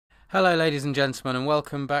Hello ladies and gentlemen, and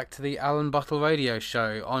welcome back to the Alan Buttle Radio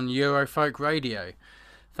Show on Eurofolk Radio.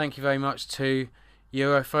 Thank you very much to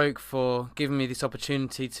Eurofolk for giving me this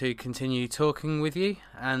opportunity to continue talking with you,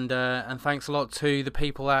 and thanks a lot to the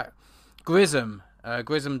people at Grism,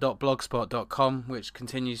 grism.blogspot.com, which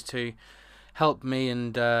continues to help me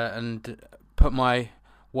and put my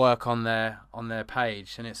work on their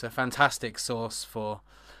page, and it's a fantastic source for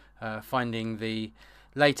finding the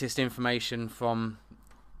latest information from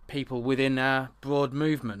people within our broad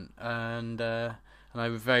movement, and I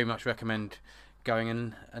would very much recommend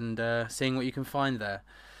going and seeing what you can find there.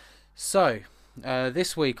 So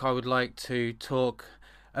this week I would like to talk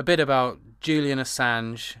a bit about Julian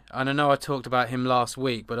Assange, and I know I talked about him last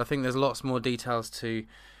week, but I think there's lots more details to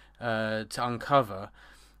uncover,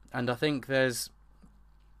 and I think there's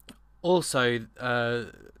also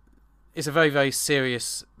it's a very, very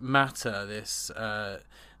serious matter, this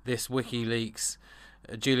WikiLeaks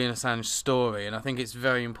Julian Assange story, and I think it's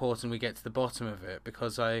very important we get to the bottom of it,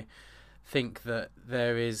 because I think that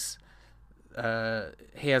there is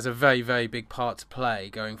he has a very, very big part to play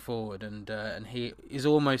going forward, and he is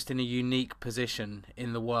almost in a unique position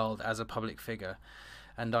in the world as a public figure,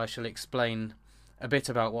 and I shall explain a bit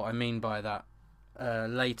about what I mean by that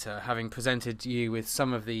later, having presented you with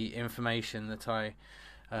some of the information that I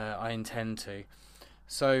intend to.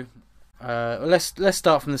 So let's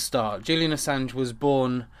start from the start. Julian Assange was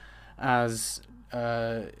born as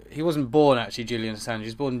he wasn't born actually Julian Assange. He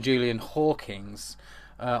was born Julian Hawkins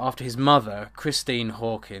after his mother, Christine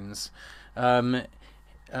Hawkins. His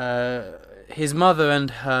mother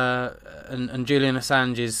and Julian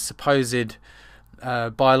Assange's supposed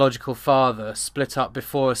biological father split up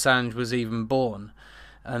before Assange was even born,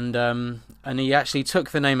 and he actually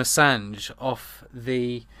took the name Assange off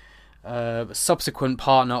the subsequent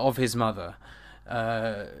partner of his mother,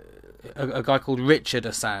 a guy called Richard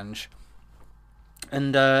Assange,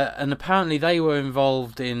 and apparently they were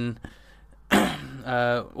involved in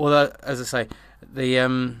well, as I say, the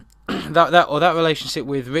that relationship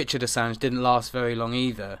with Richard Assange didn't last very long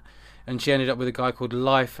either, and she ended up with a guy called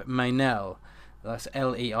Leif Mainel. That's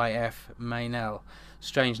Leif Mainel,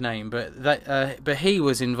 strange name, but he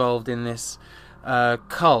was involved in this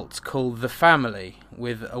cult called the Family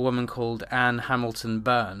with a woman called Anne Hamilton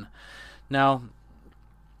Byrne. Now,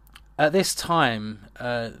 at this time,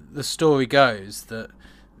 the story goes that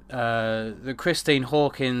Christine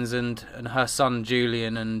Hawkins and her son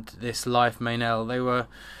Julian and this Leif Mainel, they were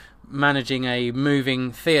managing a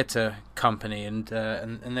moving theatre company, and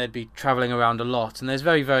they'd be travelling around a lot, and there's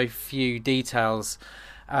very, very few details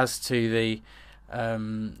as to the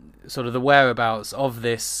sort of the whereabouts of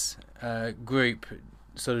this group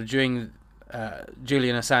sort of during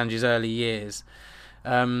Julian Assange's early years,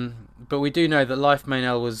 but we do know that Leif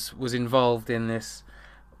Mainel was involved in this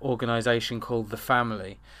organisation called the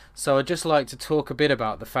Family. So I'd just like to talk a bit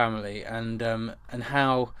about the Family and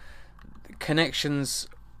how connections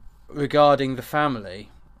regarding the Family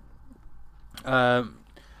are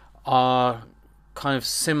kind of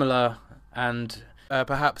similar and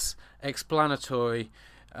perhaps explanatory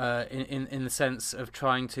in the sense of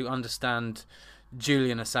trying to understand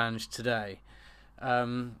Julian Assange today.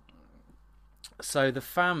 So the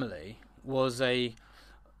Family was a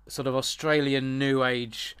sort of Australian New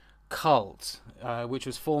Age cult which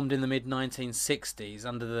was formed in the mid-1960s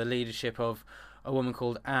under the leadership of a woman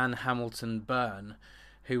called Anne Hamilton Byrne,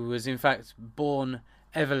 who was in fact born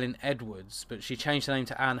Evelyn Edwards, but she changed her name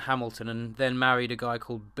to Anne Hamilton and then married a guy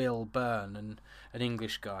called Bill Byrne, an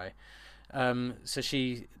English guy. So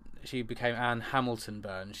she became Anne Hamilton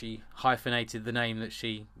Byrne. She hyphenated the name that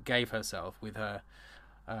she gave herself with her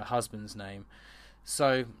husband's name.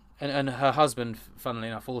 So, and her husband, funnily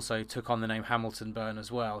enough, also took on the name Hamilton Byrne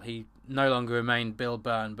as well. He no longer remained Bill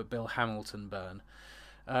Byrne, but Bill Hamilton Byrne.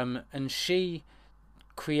 And she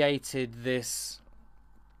created this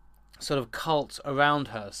sort of cult around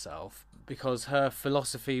herself because her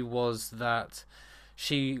philosophy was that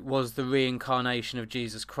she was the reincarnation of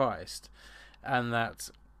Jesus Christ, and that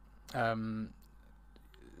and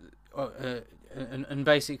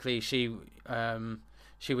basically she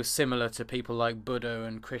was similar to people like Buddha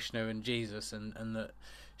and Krishna and Jesus, and that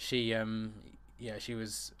she she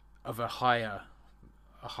was of a higher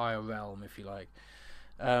realm, if you like.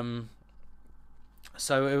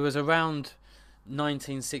 So it was around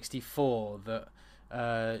 1964 that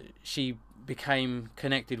she became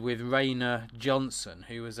connected with Rayner Johnson,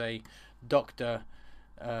 who was a doctor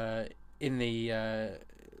in the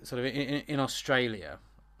sort of in Australia,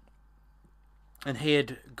 and he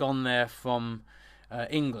had gone there from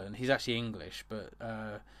England. He's actually English, but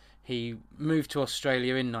he moved to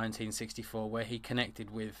Australia in 1964, where he connected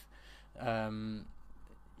with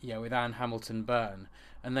with Anne Hamilton Byrne,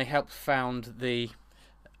 and they helped found the.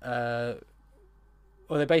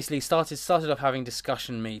 They basically started off having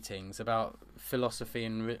discussion meetings about philosophy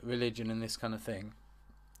and religion and this kind of thing,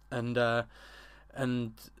 and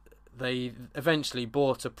they eventually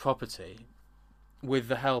bought a property with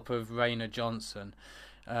the help of Rayner Johnson,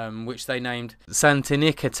 which they named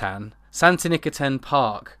Santiniketan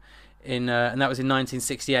Park, and that was in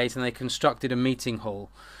 1968, and they constructed a meeting hall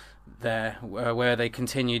there where they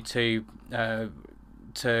continued to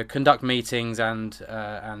conduct meetings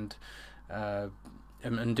and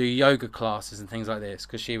do yoga classes and things like this,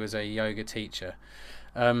 because she was a yoga teacher.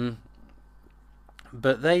 But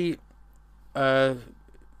they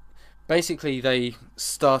basically they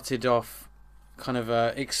started off kind of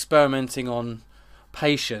experimenting on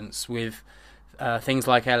patients with things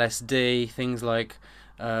like LSD, things like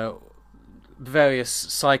various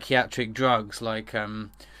psychiatric drugs like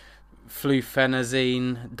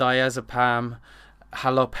flufenazine, diazepam,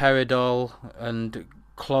 haloperidol, and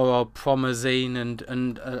chlorpromazine,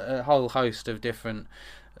 and a whole host of different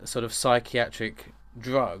sort of psychiatric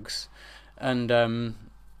drugs, and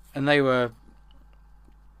they were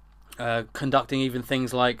conducting even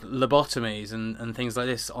things like lobotomies and things like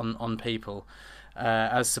this on people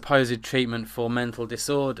as supposed treatment for mental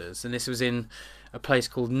disorders. And this was in a place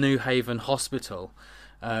called New Haven Hospital,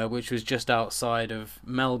 which was just outside of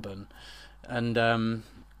Melbourne, and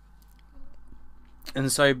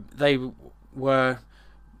so they were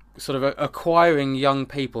sort of acquiring young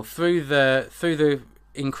people through the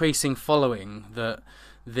increasing following that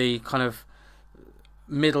the kind of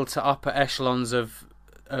middle to upper echelons of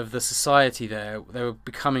the society there. They were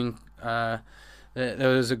becoming there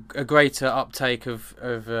was a greater uptake of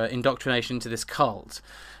indoctrination into this cult.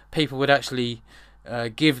 People would actually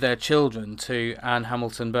give their children to Anne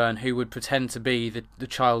Hamilton Byrne, who would pretend to be the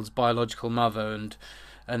child's biological mother,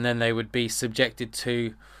 and then they would be subjected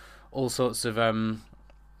to all sorts of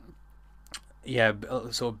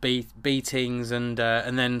beatings and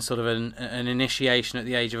then sort of an initiation at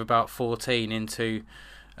the age of about 14 into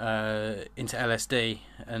LSD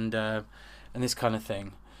and this kind of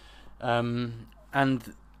thing,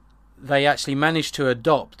 and they actually managed to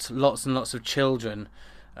adopt lots and lots of children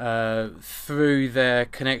through their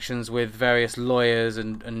connections with various lawyers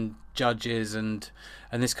and judges and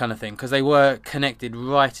this kind of thing, because they were connected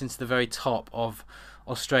right into the very top of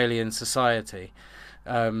Australian society.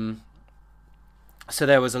 So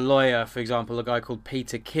there was a lawyer, for example, a guy called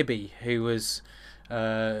Peter Kibbe, who was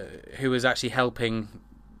actually helping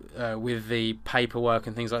with the paperwork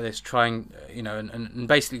and things like this, trying, and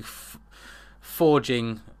basically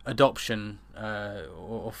forging adoption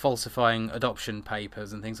or falsifying adoption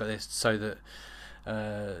papers and things like this, so that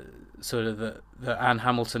that Anne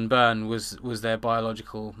Hamilton Byrne was their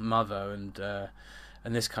biological mother and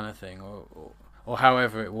this kind of thing, or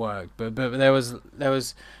however it worked. But there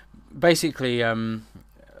was basically an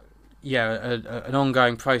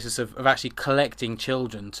ongoing process of actually collecting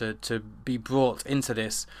children to be brought into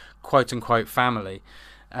this quote unquote family,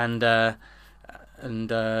 and for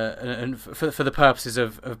the purposes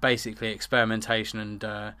of basically experimentation and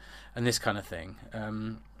this kind of thing.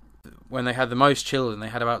 When they had the most children, they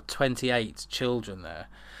had about 28 children there,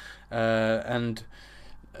 and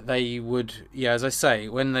they would, as I say,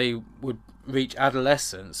 when they would reach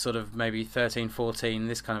adolescence, sort of maybe 13, 14,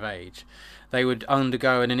 this kind of age, they would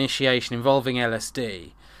undergo an initiation involving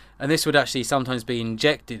LSD, and this would actually sometimes be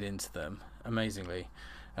injected into them, amazingly,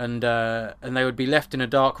 and they would be left in a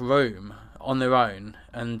dark room on their own,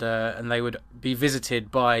 and they would be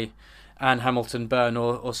visited by Anne Hamilton Byrne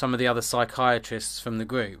or some of the other psychiatrists from the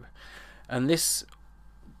group. And this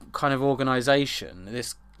kind of organisation,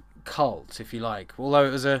 this cult, if you like, although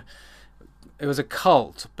it was a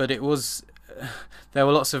cult, but there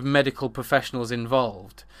were lots of medical professionals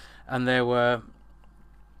involved, and there were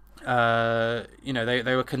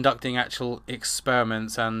they were conducting actual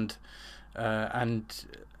experiments and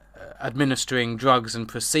administering drugs and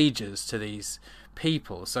procedures to these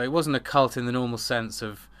people. So it wasn't a cult in the normal sense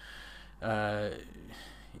of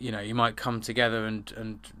you might come together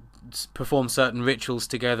and perform certain rituals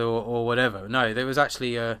together or whatever. No, there was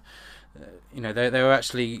actually they were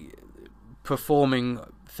actually performing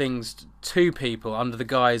things to people under the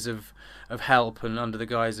guise of help and under the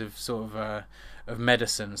guise of sort of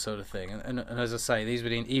medicine sort of thing. And as I say, these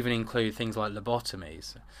would even include things like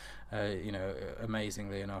lobotomies,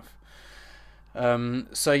 amazingly enough.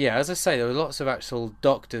 So as I say, there were lots of actual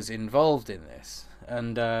doctors involved in this,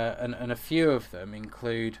 and a few of them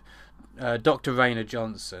include Dr. Rayner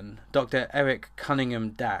Johnson, Dr. Eric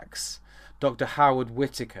Cunningham Dax, Dr. Howard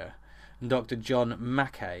Whittaker, and Dr. John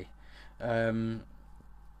Mackay. and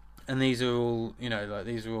these are all, you know, like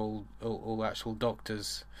these are all actual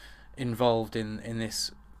doctors involved in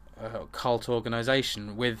this cult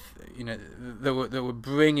organization, with, you know, that were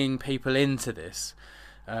bringing people into this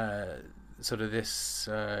sort of this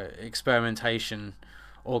experimentation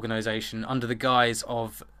organization under the guise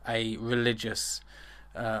of a religious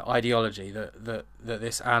ideology, that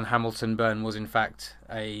this Anne Hamilton Byrne was in fact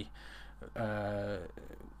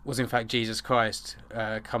Jesus Christ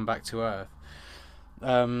come back to Earth.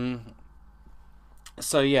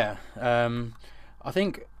 So yeah, I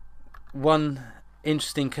think one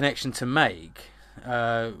interesting connection to make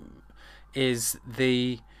is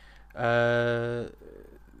the guy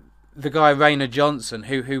Rayner Johnson,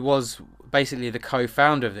 who was basically the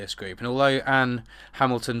co-founder of this group. And although Anne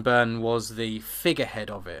Hamilton Byrne was the figurehead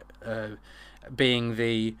of it, being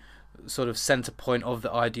the sort of centre point of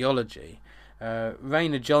the ideology,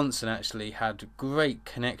 Rayner Johnson actually had great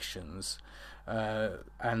connections,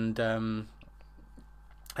 and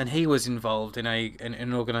he was involved in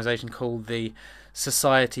an organisation called the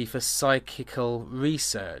Society for Psychical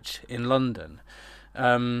Research in London.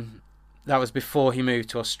 That was before he moved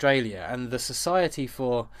to Australia, and the Society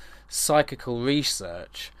for Psychical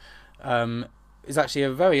Research is actually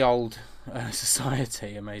a very old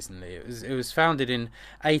society. Amazingly, it was founded in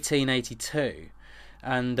 1882,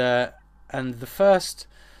 and the first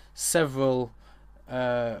several,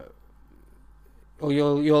 or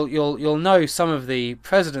you'll know some of the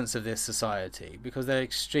presidents of this society because they're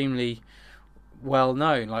extremely well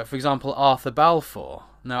known. Like, for example, Arthur Balfour.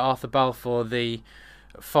 Now, Arthur Balfour, the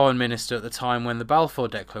foreign minister at the time when the Balfour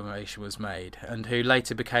Declaration was made, and who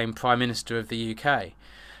later became Prime Minister of the UK.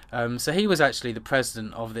 So he was actually the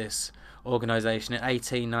president of this organisation in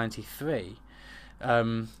 1893,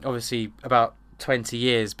 obviously about 20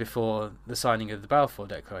 years before the signing of the Balfour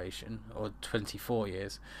Declaration, or 24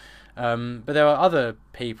 years. But there are other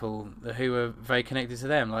people who were very connected to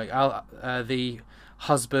them, like the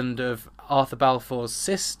husband of Arthur Balfour's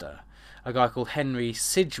sister, a guy called Henry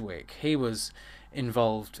Sidgwick. He was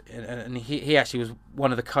involved, and he actually was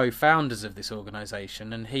one of the co-founders of this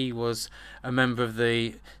organisation, and he was a member of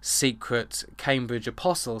the secret Cambridge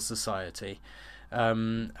Apostles Society,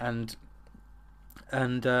 and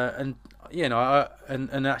you know,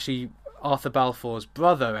 and actually Arthur Balfour's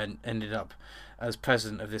brother ended up as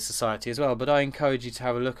president of this society as well. But I encourage you to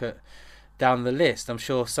have a look at down the list. I'm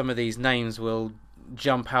sure some of these names will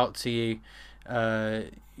jump out to you,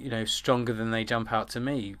 you know, stronger than they jump out to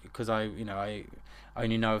me, because I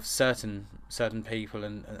only know of certain people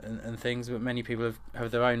and things, but many people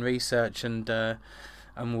have their own research and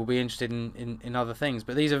will be interested in other things.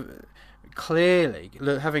 But these are clearly,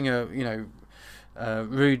 having a, you know,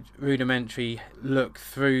 rudimentary look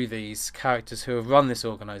through these characters who have run this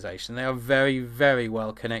organisation. They are very, very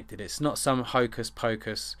well connected. It's not some hocus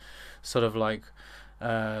pocus sort of like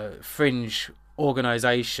fringe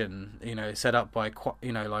organisation, you know, set up by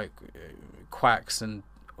quacks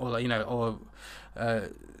or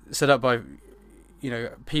set up by, you know,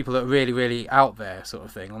 people that are really, really out there, sort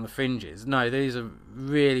of thing, on the fringes. No, these are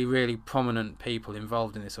really, really prominent people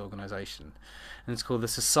involved in this organisation, and it's called the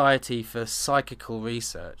Society for Psychical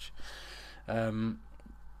Research. And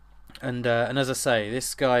as I say,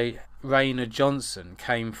 this guy Rayner Johnson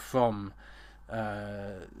came from,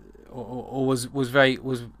 or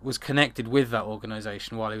was connected with that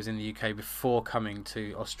organisation while he was in the UK before coming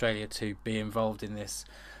to Australia to be involved in this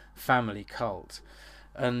family cult.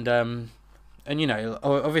 And you know,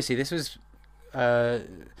 obviously this was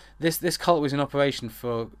this cult was in operation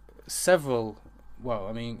for several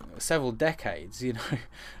decades. You know,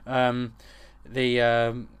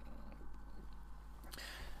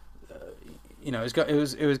 you know,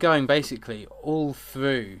 it was going basically all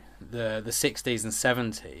through the 60s and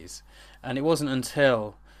 70s, and it wasn't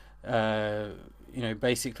until you know,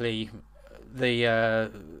 basically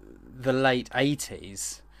the late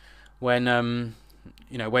 80s when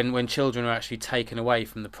you know, when children were actually taken away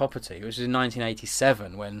from the property, which was in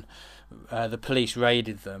 1987 when the police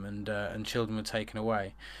raided them and children were taken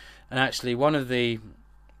away. And actually, one of the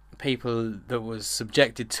people that was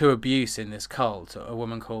subjected to abuse in this cult, a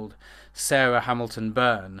woman called Sarah Hamilton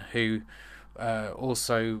Byrne, who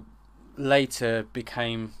also later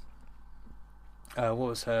became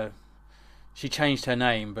she changed her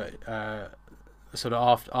name, but sort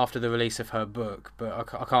of after the release of her book, but I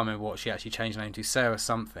can't remember what she actually changed her name to, Sarah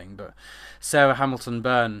something. But Sarah Hamilton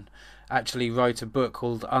Byrne actually wrote a book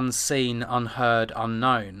called Unseen, Unheard,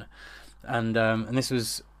 Unknown, and this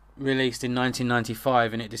was released in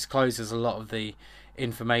 1995, and it discloses a lot of the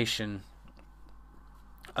information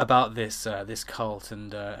about this cult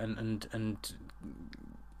and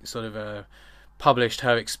sort of published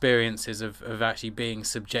her experiences of actually being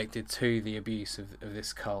subjected to the abuse of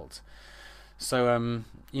this cult. So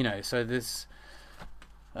so this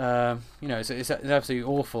it's an absolutely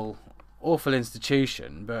awful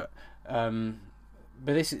institution, but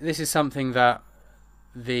this is something that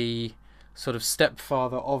the sort of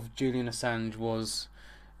stepfather of Julian Assange was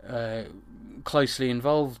closely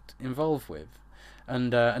involved with,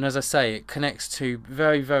 and as I say, it connects to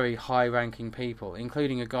very, very high-ranking people,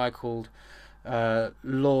 including a guy called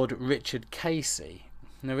Lord Richard Casey.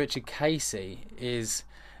 Now, Richard Casey is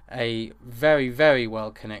a very, very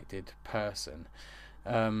well-connected person.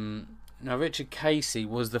 Now, Richard Casey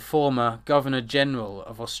was the former Governor General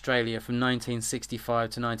of Australia from 1965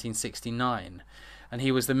 to 1969, and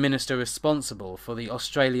he was the minister responsible for the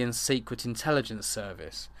Australian Secret Intelligence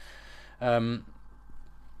Service. And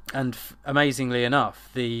amazingly enough,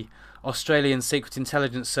 the Australian Secret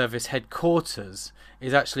Intelligence Service headquarters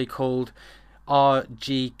is actually called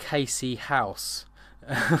R.G. Casey House.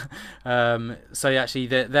 So actually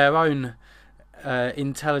their own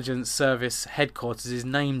intelligence service headquarters is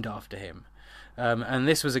named after him. And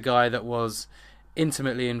this was a guy that was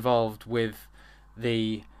intimately involved with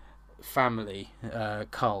the family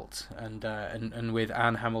cult and with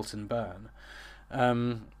Anne Hamilton Byrne.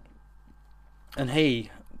 And he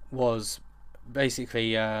was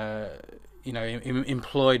basically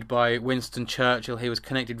employed by Winston Churchill. He was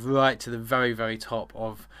connected right to the very, very top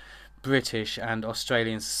of British and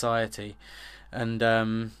Australian society, and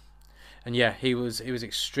yeah, he was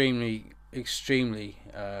extremely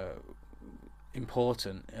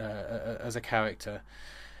important as a character,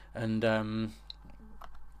 and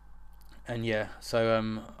yeah,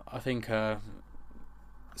 so I think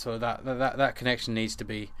so that connection needs to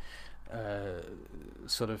be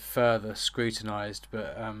sort of further scrutinized,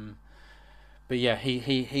 but yeah,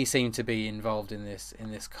 he seemed to be involved in this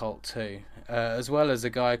cult too, as well as a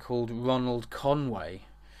guy called Ronald Conway,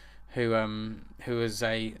 who was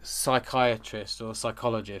a psychiatrist or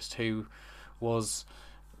psychologist who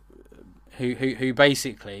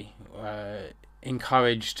basically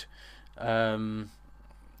encouraged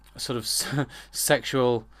sort of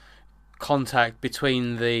sexual contact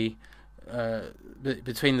between the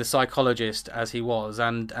psychologist, as he was,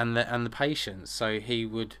 and the patients. So he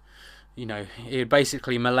would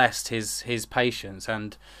basically molest his patients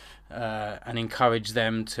and encourage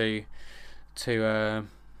them to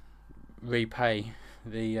repay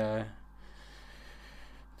the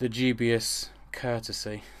dubious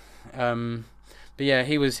courtesy. But yeah,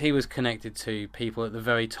 he was connected to people at the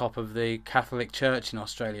very top of the Catholic Church in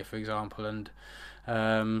Australia, for example, and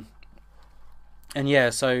yeah,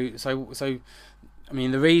 so I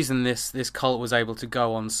mean, the reason this cult was able to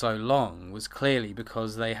go on so long was clearly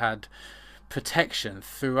because they had protection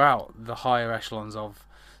throughout the higher echelons of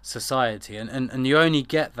society, and you only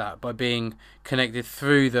get that by being connected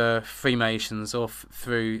through the Freemasons or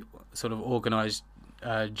through sort of organised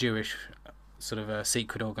Jewish sort of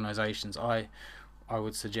secret organisations. I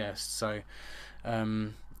would suggest. So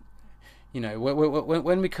when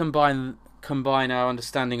we combine our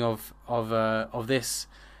understanding of this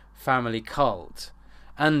family cult,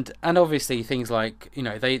 and obviously things like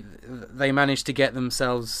they managed to get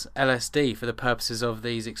themselves LSD for the purposes of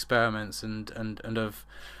these experiments and of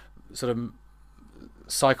sort of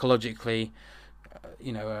psychologically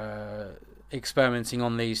experimenting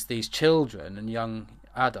on these children and young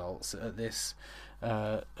adults at this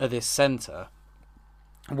centre.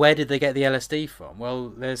 Where did they get the LSD from? Well,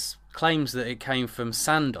 there's claims that it came from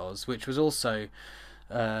Sandoz, which was also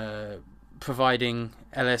providing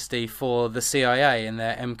LSD for the CIA in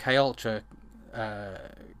their MK Ultra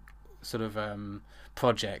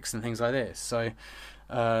projects and things like this. So,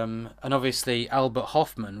 and obviously Albert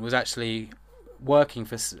Hofmann was actually working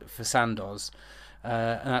for Sandoz,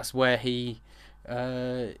 and that's where he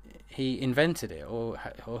invented it or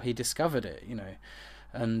he discovered it,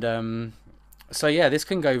 and so yeah, this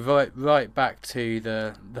can go right back to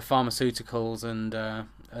the pharmaceuticals and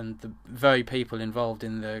the very people involved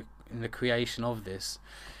in the creation of this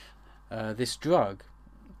drug.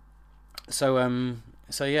 So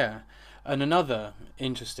yeah, and another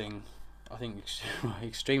interesting, I think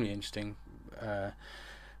extremely interesting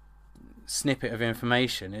snippet of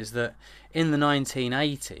information is that in the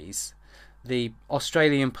 1980s, the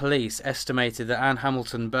Australian police estimated that Anne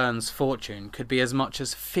Hamilton Byrne's fortune could be as much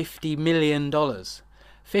as $50 million.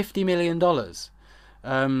 $50 million.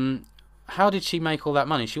 How did she make all that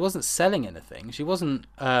money? She wasn't selling anything. She wasn't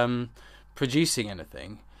producing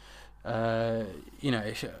anything.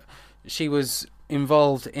 She was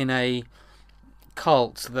involved in a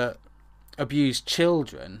cult that abused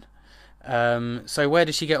children, So where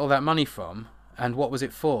did she get all that money from, and what was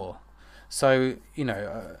it for? So,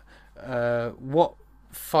 what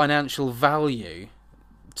financial value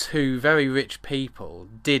to very rich people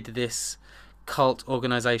did this cult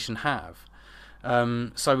organization have?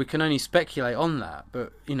 So we can only speculate on that,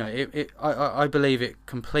 but I believe it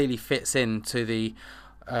completely fits into the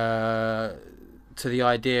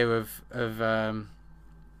idea of the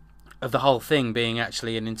whole thing being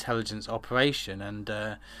actually an intelligence operation, and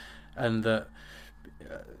that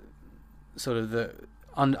sort of the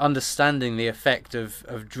understanding the effect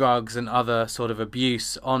of drugs and other sort of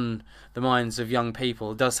abuse on the minds of young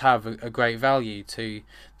people does have a great value to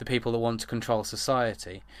the people that want to control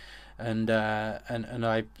society, and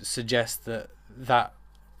I suggest that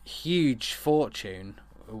huge fortune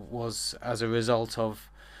was as a result of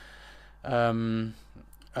the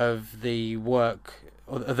work,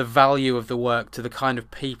 or the value of the work to the kind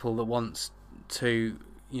of people that wants to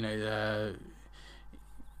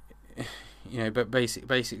but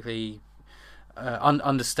basically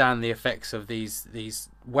understand the effects of these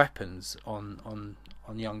weapons on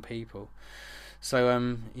young people.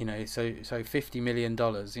 So so $50 million,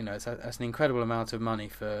 that's an incredible amount of money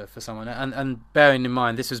for someone, and bearing in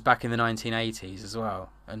mind this was back in the 1980s as well,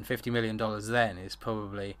 and $50 million then is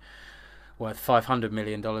probably worth $500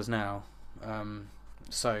 million now.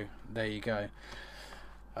 So there you go.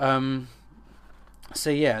 So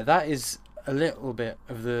yeah, that is a little bit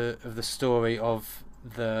of the story of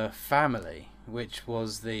the family, which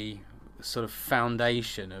was the sort of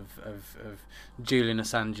foundation of Julian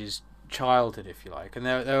Assange's childhood, if you like. And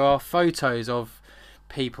there are photos of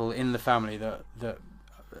people in the family that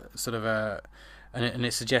sort of and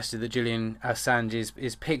it's suggested that Julian Assange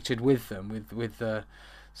is pictured with them, with the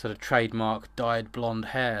sort of trademark dyed blonde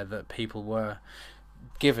hair that people were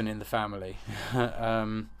given in the family.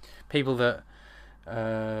 People that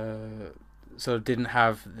sort of didn't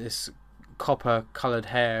have this copper coloured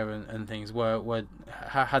hair and things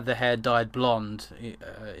had their hair dyed blonde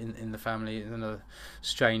in the family. It's another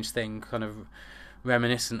strange thing, kind of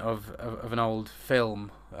reminiscent of an old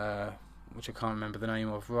film, which I can't remember the name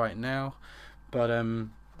of right now, but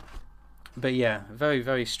yeah, very,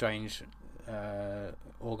 very strange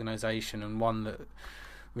organisation, and one that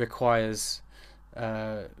requires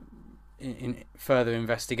in further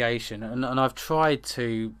investigation, and I've tried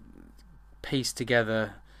to piece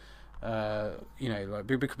together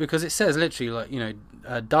because it says literally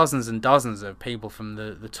dozens and dozens of people from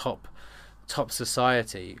the top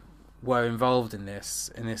society were involved in this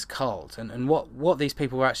cult, and what these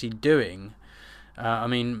people were actually doing. I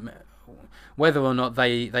mean, whether or not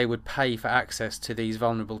they would pay for access to these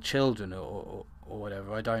vulnerable children or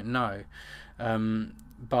whatever, I don't know.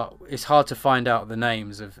 But it's hard to find out the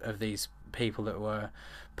names of these people that were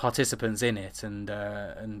participants in it,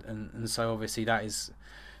 and so obviously that is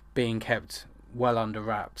being kept well under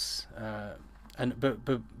wraps. But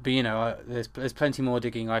there's plenty more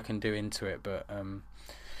digging I can do into it. But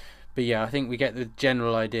yeah, I think we get the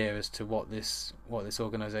general idea as to what this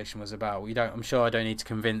organisation was about. I'm sure I don't need to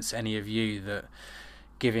convince any of you that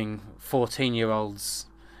giving 14-year-olds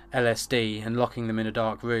LSD and locking them in a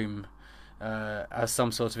dark room as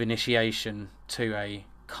some sort of initiation to a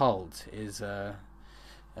cult is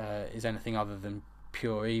anything other than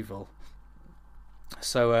pure evil.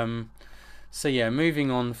 So yeah, moving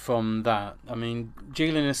on from that, I mean,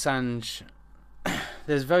 Julian Assange,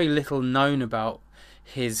 there's very little known about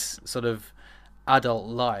his sort of adult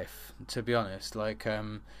life, to be honest.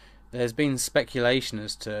 There's been speculation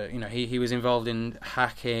as to, he was involved in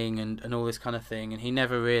hacking and all this kind of thing, and he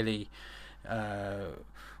never really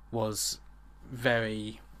was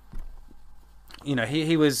very, he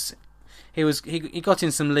got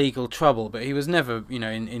in some legal trouble, but he was never,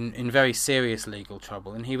 in very serious legal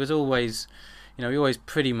trouble, and he was always, he always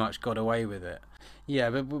pretty much got away with it. Yeah,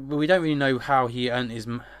 but we don't really know how he earned his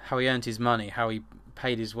money, how he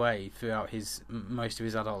paid his way throughout most of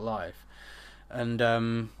his adult life, and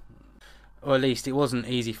or at least it wasn't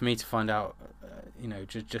easy for me to find out,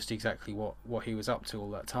 just exactly what he was up to all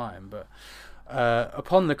that time. But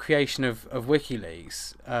upon the creation of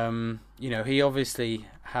WikiLeaks, he obviously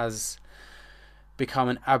has become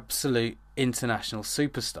an absolute international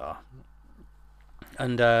superstar,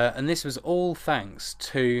 and this was all thanks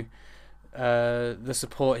to the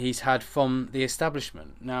support he's had from the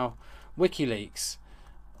establishment. Now, WikiLeaks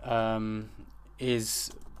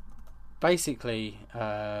is basically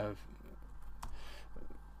the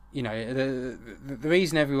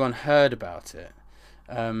reason everyone heard about it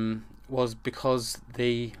was because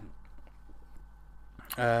it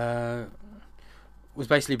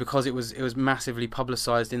was massively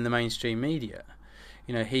publicized in the mainstream media.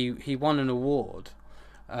 You know, he won an award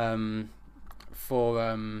for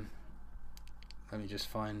let me just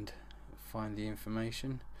find the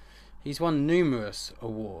information. He's won numerous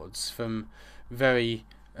awards from very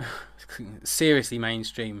seriously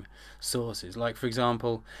mainstream sources. Like, for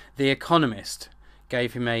example, The Economist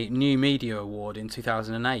gave him a New Media Award in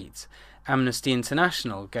 2008. Amnesty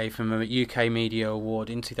International gave him a UK Media Award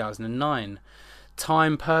in 2009.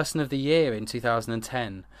 Time Person of the Year in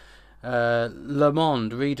 2010. Le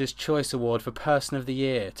Monde Reader's Choice Award for Person of the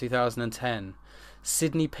Year 2010.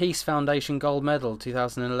 Sydney Peace Foundation Gold Medal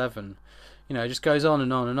 2011. You know, it just goes on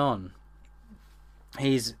and on and on.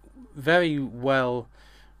 He's very well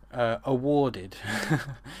awarded,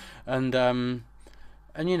 and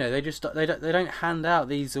you know, they don't hand out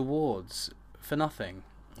these awards for nothing.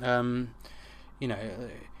 You know,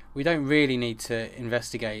 we don't really need to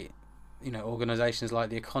investigate, you know, organisations like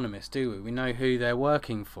The Economist, do we? We know who they're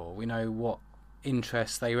working for. We know what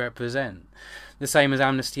interests they represent. The same as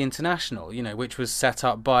Amnesty International, you know, which was set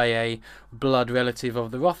up by a blood relative of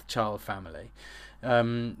the Rothschild family.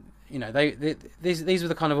 You know, these were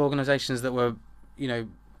the kind of organisations that were, you know,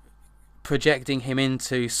 projecting him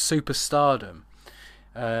into superstardom,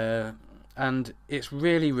 and it's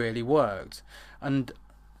really, really worked. And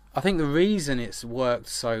I think the reason it's worked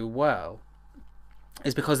so well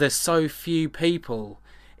is because there's so few people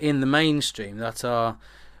in the mainstream that are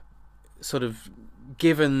sort of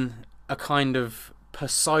given a kind of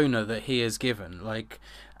persona that he has given, like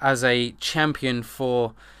as a champion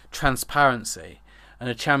for transparency and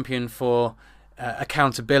a champion for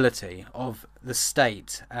accountability of the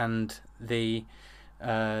state, and the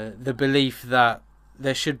belief that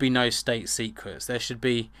there should be no state secrets. There should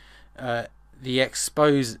be the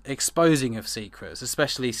exposing of secrets,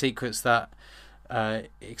 especially secrets that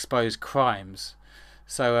expose crimes.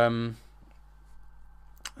 So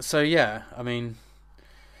yeah, I mean,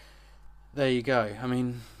 there you go. I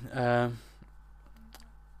mean,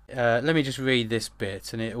 let me just read this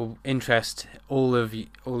bit, and it will interest all of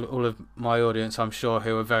my audience, I'm sure,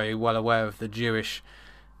 who are very well aware of the Jewish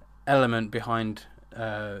element behind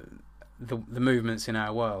the movements in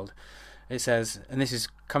our world. It says, and this is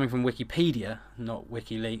coming from Wikipedia, not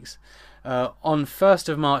WikiLeaks. On 1st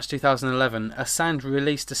of March 2011, Assange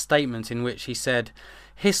released a statement in which he said,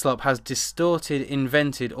 "Hislop has distorted,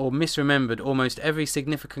 invented or misremembered almost every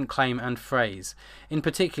significant claim and phrase. In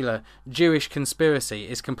particular, Jewish conspiracy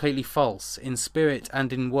is completely false, in spirit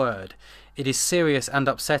and in word. It is serious and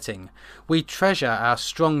upsetting. We treasure our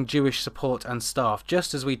strong Jewish support and staff,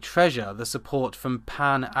 just as we treasure the support from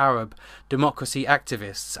pan-Arab democracy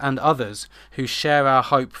activists and others who share our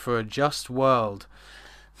hope for a just world."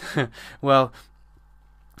 Well,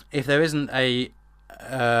 if there isn't a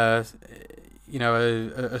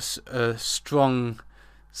strong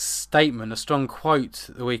statement, a strong quote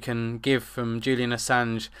that we can give from Julian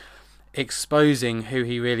Assange exposing who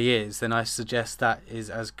he really is, then I suggest that is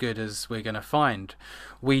as good as we're going to find.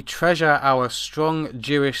 We treasure our strong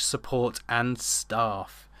Jewish support and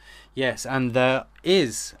staff. Yes, and there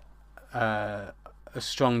is a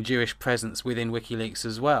strong Jewish presence within WikiLeaks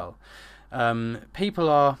as well. People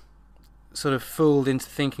are sort of fooled into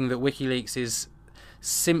thinking that WikiLeaks is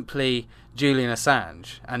simply Julian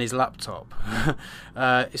Assange and his laptop.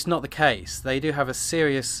 It's not the case. They do have a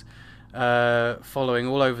serious following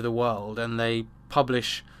all over the world, and they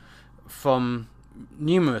publish from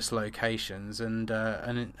numerous locations, and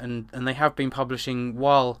they have been publishing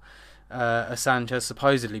while Assange has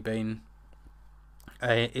supposedly been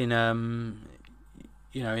in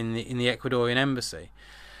the Ecuadorian embassy.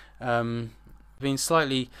 Been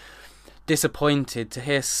slightly disappointed to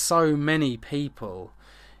hear so many people,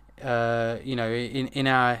 in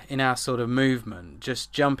our sort of movement,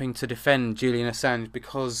 just jumping to defend Julian Assange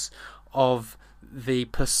because of the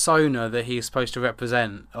persona that he is supposed to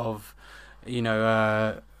represent of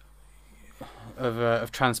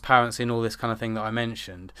transparency and all this kind of thing that I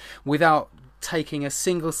mentioned, without taking a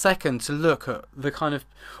single second to look at the kind of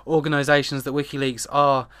organisations that WikiLeaks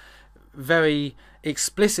are very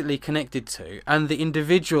explicitly connected to, and the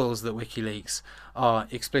individuals that WikiLeaks are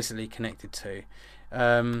explicitly connected to.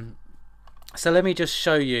 So let me just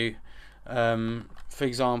show you, for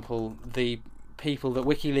example, the people that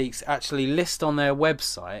WikiLeaks actually list on their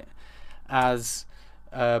website as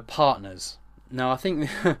partners. Now, I think,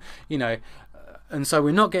 and so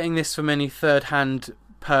we're not getting this from any third-hand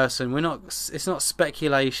person. It's not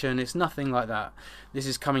speculation. It's nothing like that. This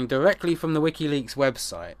is coming directly from the WikiLeaks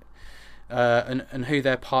website. And who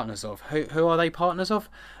they're partners of. Who are they partners of?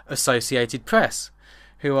 Associated Press,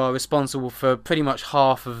 who are responsible for pretty much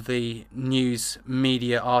half of the news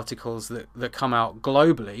media articles that come out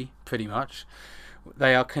globally, pretty much.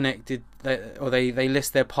 they are connected, they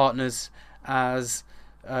list their partners as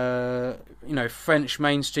French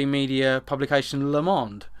mainstream media publication Le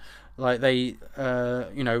Monde. Like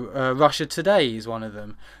Russia Today is one of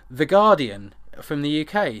them. The Guardian from the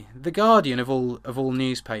UK, the Guardian of all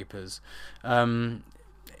newspapers,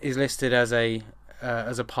 is listed as a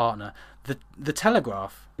partner. The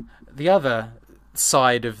Telegraph, the other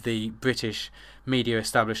side of the British media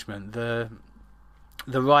establishment, the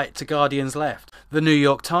right to Guardian's left. The New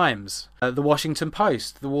York Times, the Washington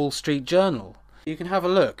Post, the Wall Street Journal. You can have a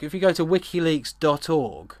look. If you go to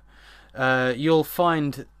wikileaks.org, you'll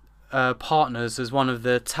find partners as one of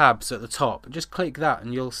the tabs at the top. Just click that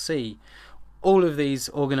and you'll see all of these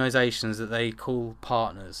organisations that they call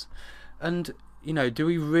partners. And do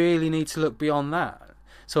we really need to look beyond that?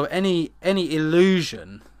 So any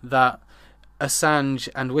illusion that Assange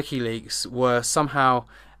and WikiLeaks were somehow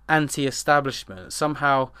anti-establishment,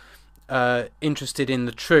 somehow interested in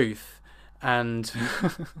the truth and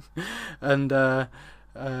and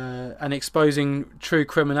exposing true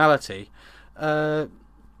criminality,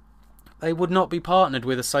 they would not be partnered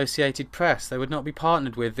with Associated Press. They would not be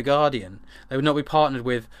partnered with The Guardian. They would not be partnered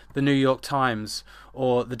with the New York Times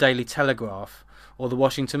or the Daily Telegraph or the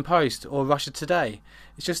Washington Post or Russia Today.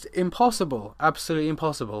 It's just impossible, absolutely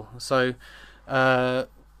impossible. So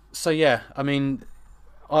yeah, I mean,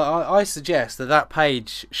 I suggest that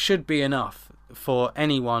page should be enough for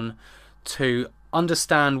anyone to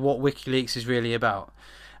understand what WikiLeaks is really about.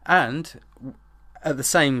 And at the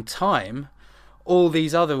same time, all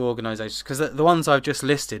these other organisations, because the ones I've just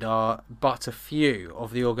listed are but a few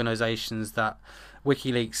of the organisations that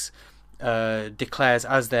WikiLeaks declares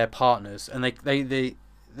as their partners, and the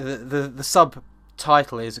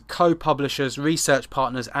subtitle is co-publishers, research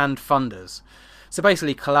partners and funders. So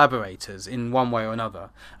basically collaborators in one way or another,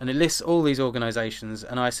 and it lists all these organisations,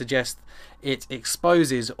 and I suggest it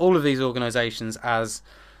exposes all of these organisations as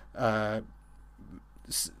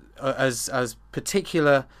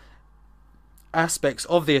particular aspects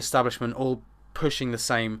of the establishment, all pushing the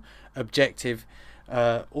same objective,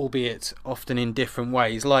 albeit often in different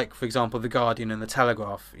ways. Like, for example, the Guardian and the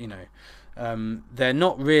Telegraph. They're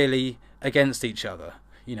not really against each other.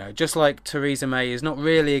 Just like Theresa May is not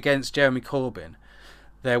really against Jeremy Corbyn.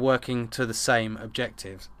 They're working to the same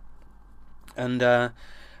objectives. And I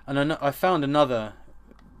found another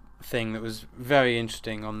thing that was very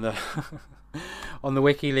interesting on the on the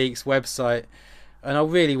WikiLeaks website, and I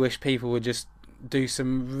really wish people would just do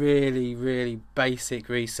some really, really basic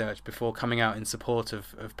research before coming out in support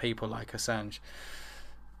of people like Assange.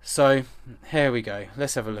 So here we go.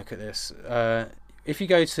 Let's have a look at this. If you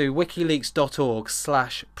go to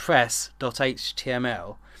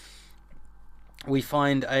wikileaks.org/press.html, we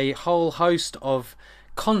find a whole host of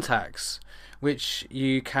contacts which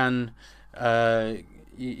you can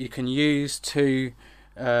use to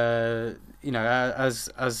as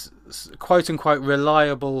quote unquote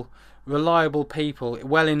reliable people,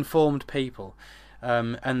 well-informed people,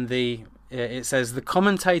 and it says the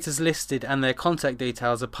commentators listed and their contact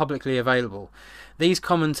details are publicly available. These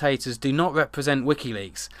commentators do not represent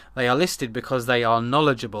WikiLeaks. They are listed because they are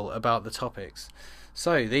knowledgeable about the topics.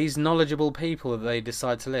 So these knowledgeable people that they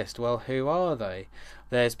decide to list, well, who are they?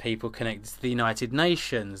 There's people connected to the United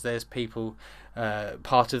Nations. There's people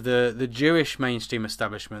part of the Jewish mainstream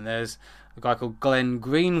establishment. There's a guy called Glenn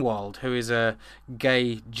Greenwald, who is a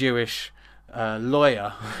gay Jewish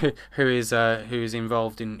lawyer who is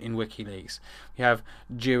involved in WikiLeaks. We have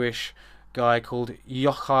Jewish guy called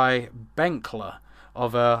Yochai Benkler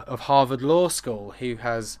of Harvard Law School who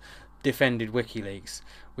has defended WikiLeaks.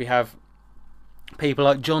 We have people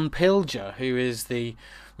like John Pilger, who is the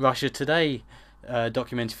Russia Today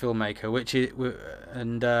documentary filmmaker,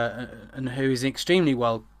 and who is extremely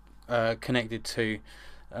well connected to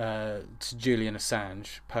Julian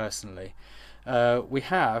Assange personally. We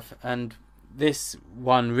have, and this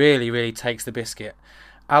one really takes the biscuit,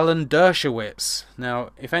 Alan Dershowitz.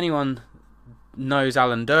 Now, if anyone knows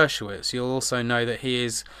Alan Dershowitz, you'll also know that he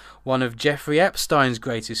is one of Jeffrey Epstein's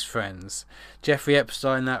greatest friends. Jeffrey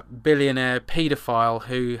Epstein, that billionaire paedophile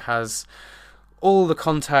who has all the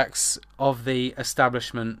contacts of the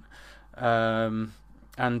establishment and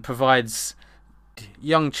provides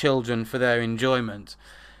young children for their enjoyment,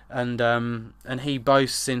 and he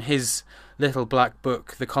boasts in his little black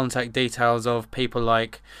book the contact details of people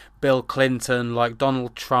like Bill Clinton, like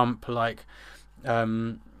Donald Trump, like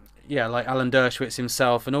Alan Dershowitz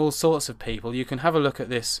himself, and all sorts of people. You can have a look at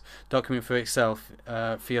this document for yourself.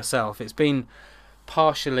 It's been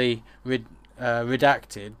partially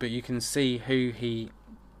redacted, but you can see who he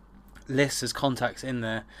lists as contacts in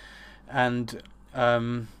there, and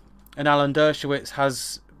Alan Dershowitz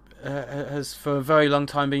has for a very long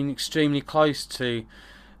time been extremely close to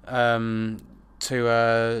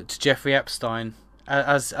Jeffrey Epstein,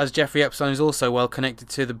 as Jeffrey Epstein is also well connected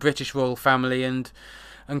to the British royal family and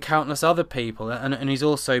countless other people, and he's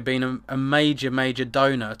also been a major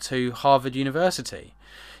donor to Harvard University.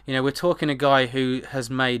 You know, we're talking a guy who has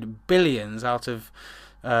made billions out of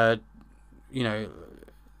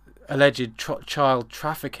alleged child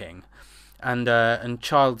trafficking and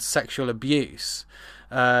child sexual abuse.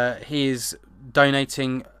 He is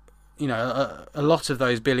donating, a lot of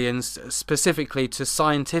those billions specifically to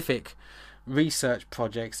scientific research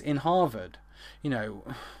projects in Harvard.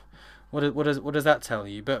 What does that tell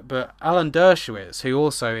you? But Alan Dershowitz, who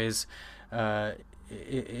also is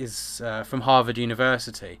from Harvard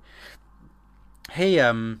University, he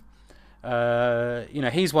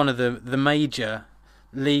he's one of the major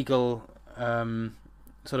legal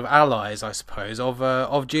sort of allies, I suppose,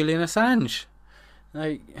 of Julian Assange.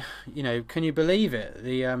 Now, can you believe it?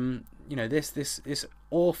 This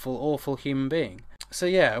awful human being. So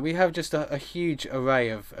yeah, we have just a huge array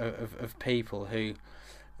of people who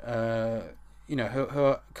who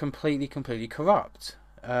are completely corrupt.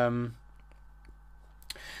 And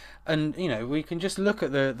we can just look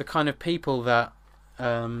at the kind of people that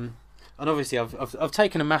and obviously I've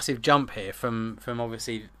taken a massive jump here from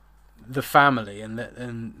obviously the family and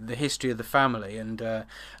the history of the family, and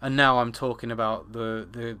now I'm talking about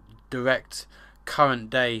the direct current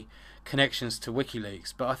day connections to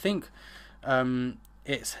WikiLeaks. But I think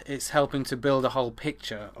it's helping to build a whole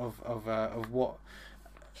picture of what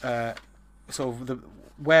sort of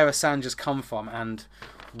where Assange has come from and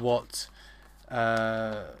what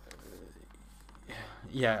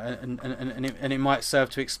and it might serve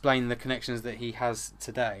to explain the connections that he has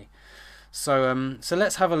today. So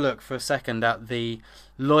let's have a look for a second at the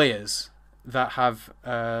lawyers that have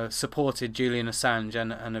supported Julian Assange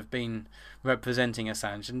and have been representing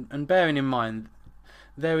Assange, and bearing in mind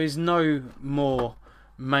there is no more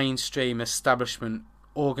mainstream establishment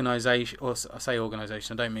organisation, or I say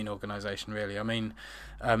organisation, I don't mean organisation really, I mean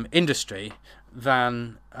industry,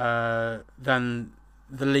 than the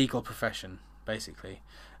legal profession. Basically,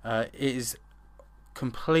 it is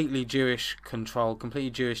completely Jewish controlled,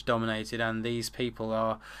 completely Jewish dominated, and these people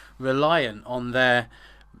are reliant on the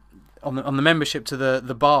membership to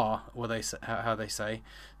the bar, or how they say,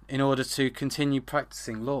 in order to continue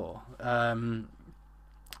practicing law.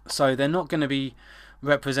 So they're not going to be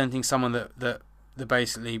representing someone that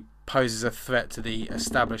basically poses a threat to the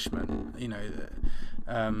establishment.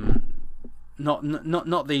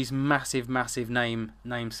 Not these massive name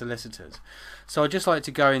solicitors. So I'd just like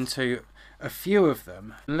to go into a few of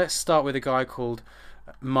them. And let's start with a guy called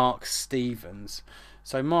Mark Stevens.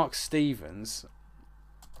 So Mark Stevens,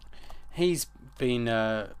 he's been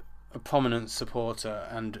a prominent supporter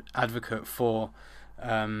and advocate for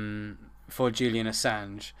Julian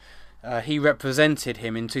Assange. He represented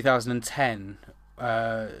him in 2010,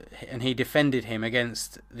 and he defended him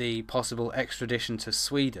against the possible extradition to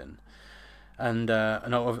Sweden. And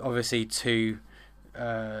obviously to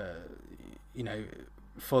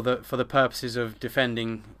for the purposes of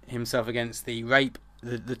defending himself against the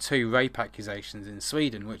two rape accusations in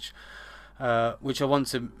Sweden, which I want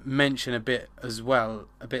to mention a bit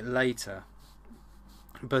later.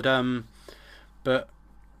 But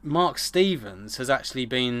Mark Stevens has actually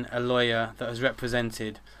been a lawyer that has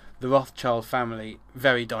represented the Rothschild family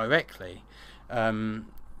very directly.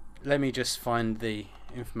 Let me just find the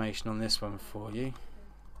information on this one for you.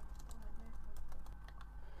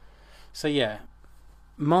 So yeah,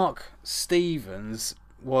 Mark Stevens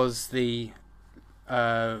was the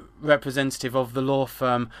representative of the law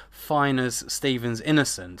firm Finers Stevens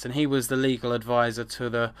Innocent, and he was the legal advisor to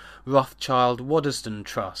the Rothschild Waddesdon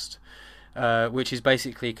Trust, which is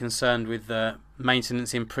basically concerned with the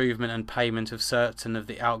maintenance, improvement and payment of certain of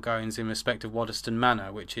the outgoings in respect of Waddesdon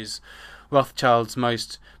Manor, which is Rothschild's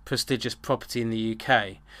most prestigious property in the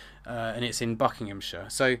UK, and it's in Buckinghamshire.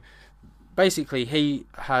 So basically he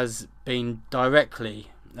has been directly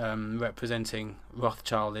representing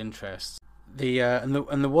Rothschild interests. The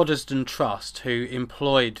Waddesdon Trust, who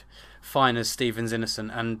employed Finers Stevens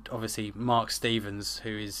Innocent and obviously Mark Stevens,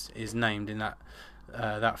 who is named in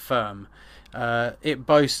that firm, it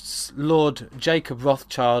boasts Lord Jacob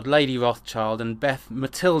Rothschild, Lady Rothschild and Beth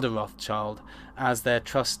Matilda Rothschild as their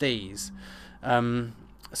trustees.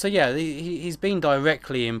 So yeah, he's been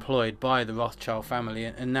directly employed by the Rothschild family,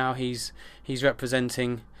 and now he's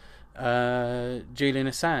representing Julian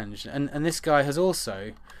Assange, and this guy has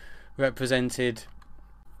also represented,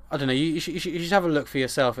 I don't know, you should have a look for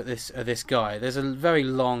yourself at this guy. There's a very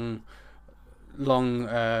long long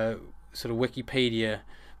sort of Wikipedia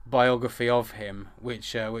biography of him,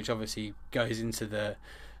 which obviously goes into the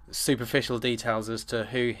superficial details as to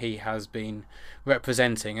who he has been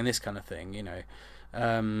representing and this kind of thing, you know,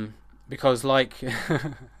 because like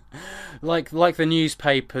like the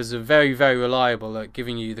newspapers are very, very reliable at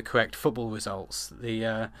giving you the correct football results.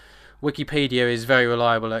 The Wikipedia is very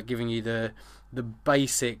reliable at giving you the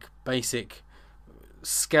basic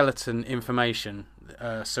skeleton information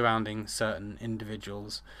surrounding certain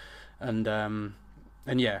individuals, and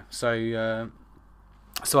yeah, so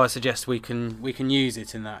I suggest we can use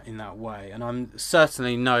it in that way. And I'm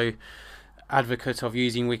certainly no advocate of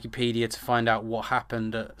using Wikipedia to find out what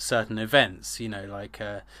happened at certain events. You know, like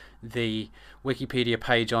the Wikipedia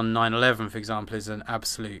page on 9/11, for example, is an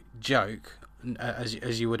absolute joke,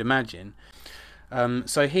 as you would imagine.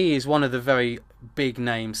 So he is one of the very big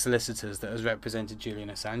name solicitors that has represented Julian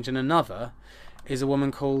Assange, and another is a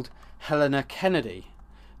woman called Helena Kennedy,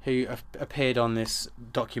 who appeared on this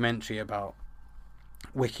documentary about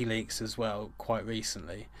WikiLeaks as well quite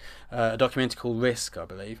recently, a documentary called Risk, I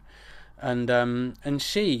believe, and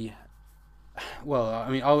she, well, I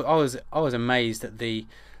mean, I was amazed at the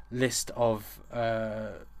list of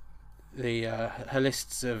her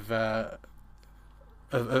lists of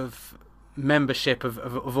membership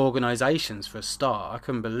of organisations. For a start, I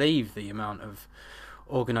couldn't believe the amount of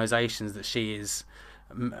organisations that she is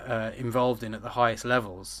involved in at the highest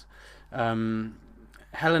levels.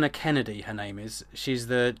 Helena Kennedy, her name is. She's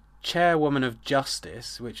the chairwoman of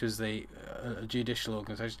Justice, which was the judicial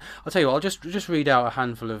organisation. I'll tell you what, I'll just read out a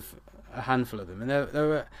handful of them, and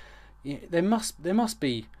there must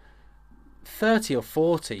be 30 or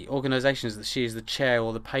 40 organisations that she is the chair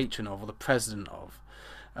or the patron of or the president of.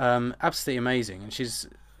 Absolutely amazing, and she's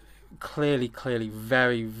clearly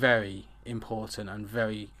very, very important and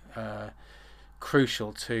very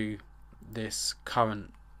crucial to this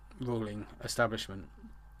current ruling establishment.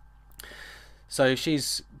 So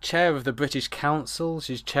she's chair of the British Council,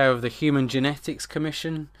 she's chair of the Human Genetics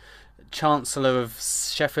Commission, Chancellor of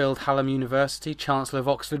Sheffield Hallam University, Chancellor of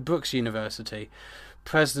Oxford Brookes University,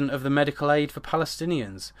 President of the Medical Aid for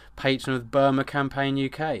Palestinians, patron of the Burma Campaign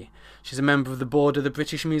UK. She's a member of the board of the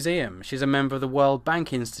British Museum. She's a member of the World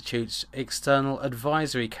Bank Institute's External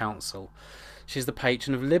Advisory Council. She's the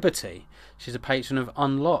patron of Liberty. She's a patron of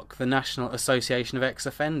Unlock, the National Association of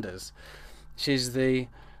Ex-Offenders. She's the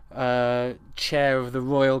chair of the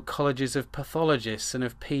Royal Colleges of Pathologists and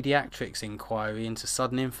of Paediatrics Inquiry into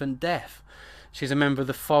Sudden Infant Death. She's a member of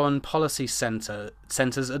the Foreign Policy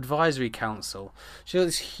Centre's Advisory Council. She's got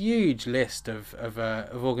this huge list of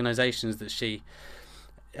organisations that she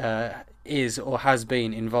is or has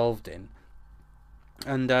been involved in,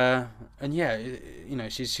 and yeah, you know,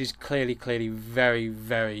 she's clearly very,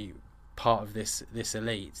 very part of this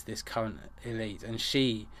elite, this current elite, and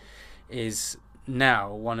she is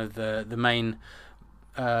now one of the main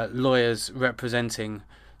lawyers representing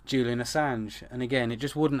Julian Assange. And again, it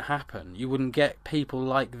just wouldn't happen. You wouldn't get people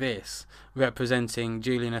like this representing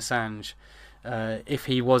Julian Assange if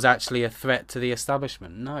he was actually a threat to the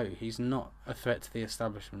establishment. No, he's not a threat to the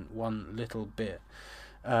establishment one little bit.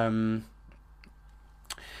 And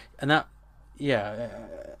that, yeah,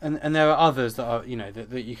 and there are others that are, you know,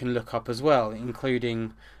 that you can look up as well,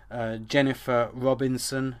 including Jennifer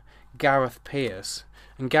Robinson, Gareth Pierce.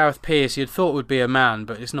 And Gareth Pierce, you'd thought would be a man,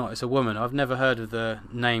 but it's not, it's a woman. I've never heard of the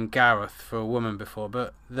name Gareth for a woman before,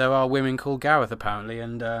 but there are women called Gareth apparently,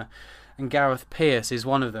 and Gareth Pierce is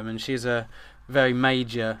one of them, and she's a very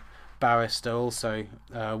major barrister also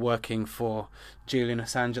working for Julian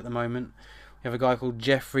Assange at the moment. We have a guy called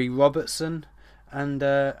Jeffrey Robertson, and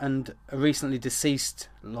a recently deceased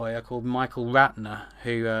lawyer called Michael Ratner,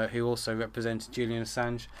 who also represented Julian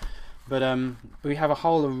Assange. But we have a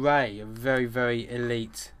whole array of very, very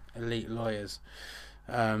elite lawyers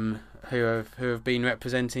who have been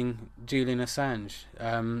representing Julian Assange.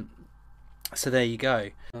 So there you go.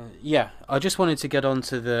 Yeah, I just wanted to get on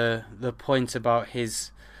to the point about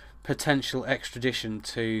his potential extradition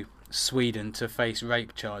to Sweden to face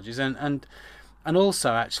rape charges, and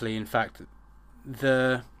also actually, in fact,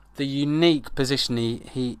 the unique position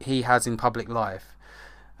he has in public life,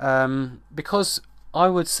 because I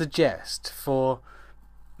would suggest for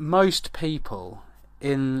most people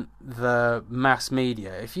in the mass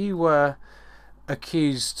media, if you were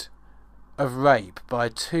accused of rape by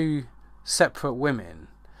two separate women,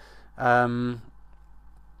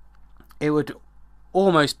 it would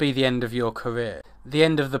almost be the end of your career, the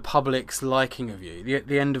end of the public's liking of you,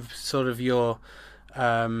 the end of sort of your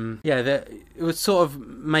it would sort of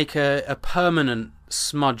make a permanent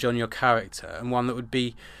smudge on your character, and one that would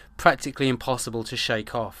be practically impossible to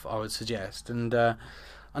shake off, I would suggest. And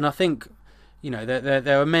I think,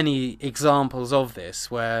 there are many examples of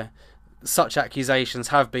this where such accusations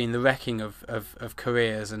have been the wrecking of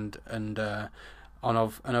careers and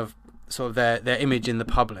of sort of their image in the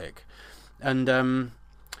public. And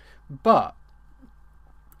but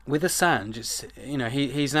with Assange, it's,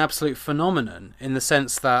 he's an absolute phenomenon in the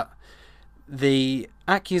sense that the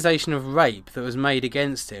accusation of rape that was made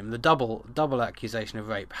against him, the double accusation of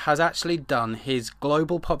rape, has actually done his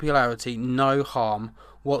global popularity no harm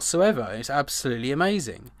whatsoever. It's absolutely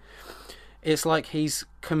amazing. It's like he's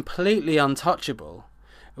completely untouchable,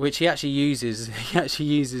 which he actually uses. He actually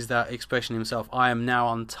uses that expression himself. I am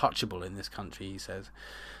now untouchable in this country, he says.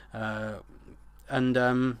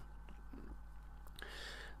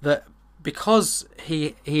 That because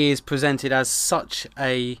he is presented as such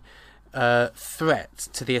a threat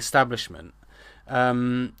to the establishment,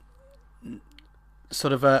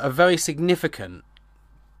 sort of a very significant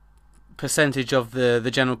percentage of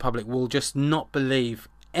the general public will just not believe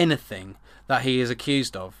anything that he is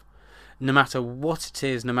accused of, no matter what it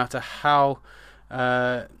is, no matter how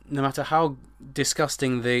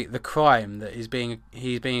disgusting the crime that he's being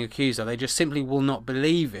accused of. They just simply will not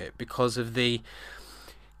believe it because of the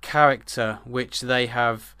character which they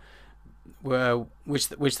have,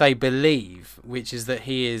 which they believe, which is that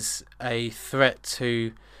he is a threat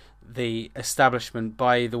to the establishment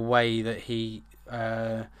by the way that he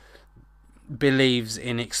believes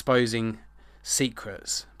in exposing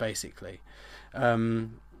secrets, basically.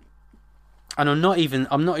 And I'm not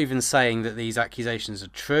even saying that these accusations are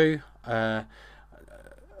true.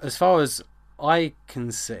 As far as I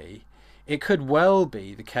can see, it could well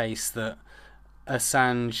be the case that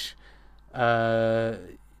Assange, that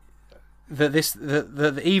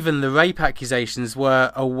even the rape accusations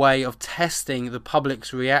were a way of testing the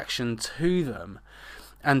public's reaction to them,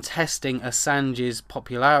 and testing Assange's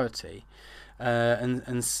popularity,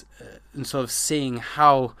 and sort of seeing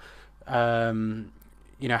how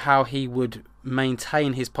how he would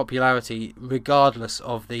maintain his popularity regardless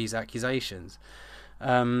of these accusations.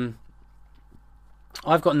 I've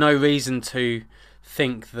got no reason to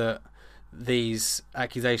think that these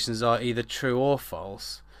accusations are either true or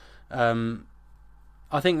false. I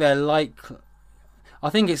think they're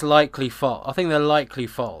it's likely false. I think they're likely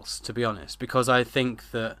false, to be honest, because I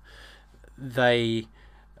think that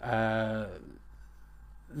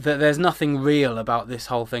that there's nothing real about this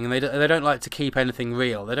whole thing, and they don't like to keep anything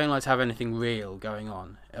real. They don't like to have anything real going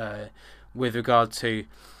on with regard to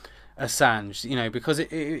Assange. Because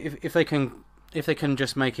if they can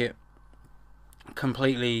just make it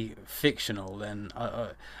completely fictional, then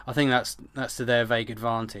I think that's to their vague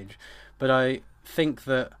advantage. But I think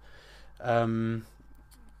that that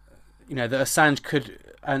Assange could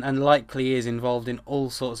and likely is involved in all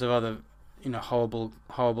sorts of other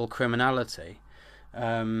horrible criminality.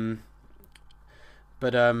 But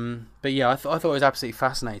yeah, I thought it was absolutely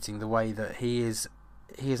fascinating the way that he is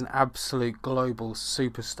an absolute global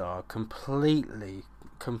superstar,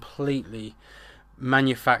 completely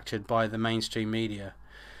manufactured by the mainstream media,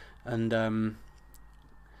 and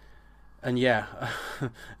yeah,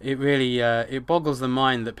 it really it boggles the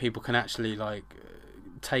mind that people can actually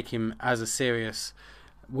take him as a serious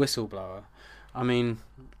whistleblower. I mean,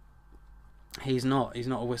 he's not a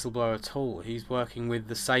whistleblower at all. He's working with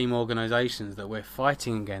the same organisations that we're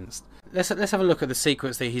fighting against. Let's have a look at the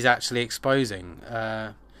secrets that he's actually exposing.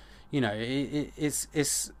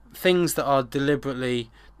 It's things that are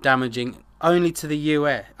deliberately damaging only to the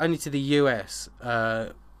US. Not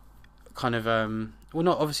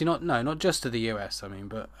just to the US. I mean,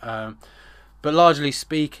 but largely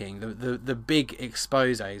speaking, the big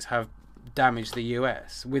exposés have damaged the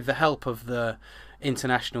US with the help of the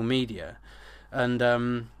international media, and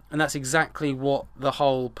that's exactly what the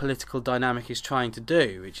whole political dynamic is trying to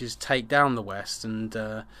do, which is take down the West and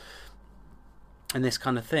this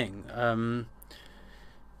kind of thing. And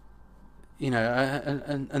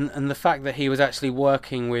the fact that he was actually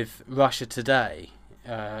working with Russia Today,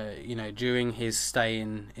 during his stay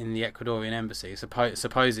in the Ecuadorian embassy,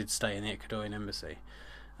 supposed stay in the Ecuadorian embassy,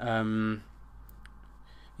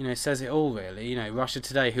 says it all, really. Russia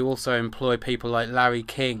Today, who also employ people like Larry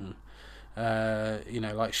King,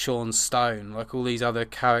 like Sean Stone, like all these other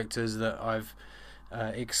characters that I've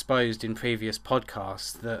exposed in previous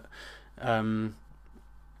podcasts, that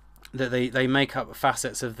they make up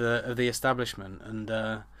facets of the establishment, and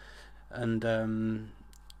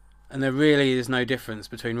there really is no difference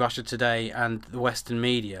between Russia Today and the Western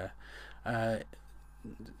media.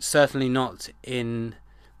 Certainly not in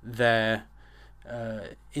their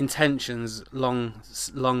intentions, long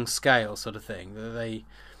scale sort of thing.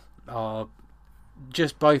 are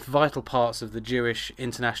just both vital parts of the Jewish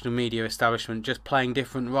international media establishment, just playing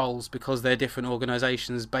different roles because they're different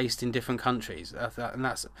organisations based in different countries, and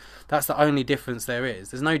that's the only difference there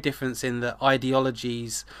is. There's no difference in the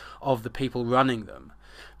ideologies of the people running them.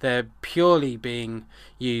 They're purely being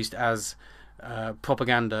used as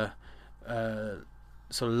propaganda,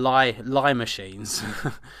 sort of lie machines,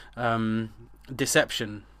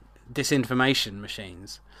 deception, disinformation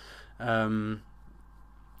machines.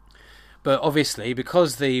 But obviously,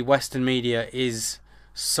 because the Western media is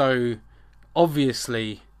so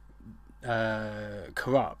obviously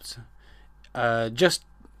corrupt, just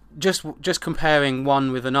comparing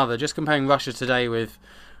one with another, just comparing Russia Today with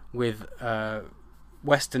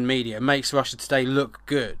Western media makes Russia Today look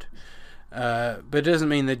good. But it doesn't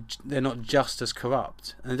mean that they're not just as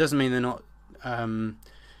corrupt, and it doesn't mean they're not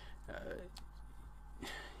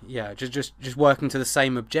just working to the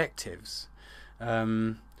same objectives.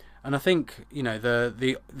 And I think, you know,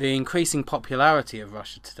 the increasing popularity of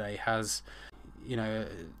Russia Today has, you know,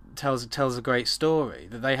 tells a great story,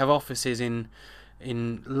 that they have offices in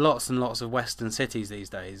lots and lots of Western cities these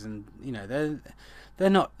days, and you know they're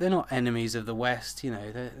not enemies of the West. You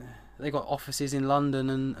know, they got offices in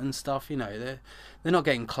London and stuff. You know, they're not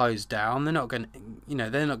getting closed down. They're not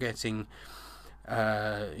getting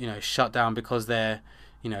shut down because they're,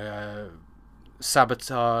 you know,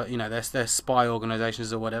 sabotage, you know, they're spy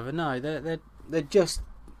organisations or whatever. No, they're just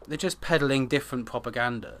peddling different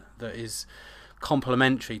propaganda that is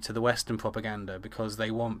complementary to the Western propaganda, because they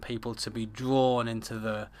want people to be drawn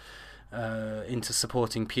into into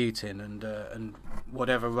supporting Putin and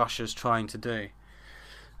whatever Russia's trying to do.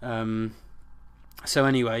 So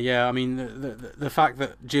anyway, yeah, I mean, the fact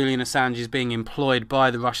that Julian Assange is being employed by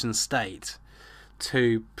the Russian state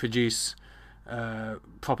to produce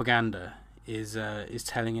propaganda is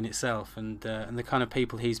telling in itself, and the kind of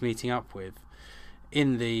people he's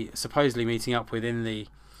supposedly meeting up with in the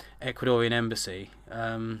Ecuadorian embassy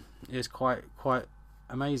is quite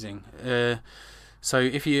amazing. So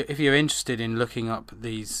if you're interested in looking up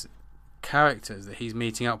these characters that he's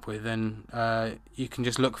meeting up with, then you can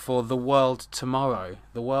just look for The World Tomorrow,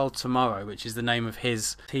 which is the name of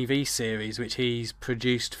his TV series which he's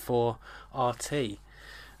produced for RT.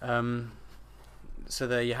 So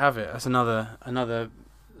there you have it. That's another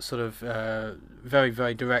sort of very,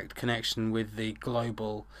 very direct connection with the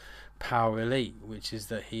global power elite, which is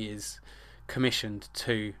that he is commissioned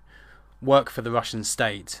to work for the Russian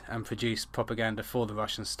state and produce propaganda for the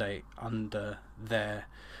Russian state under their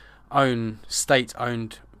own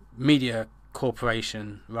state-owned media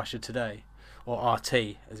corporation, Russia Today, or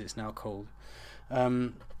RT as it's now called.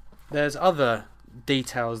 There's other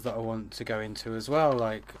details that I want to go into as well,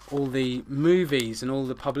 like all the movies and all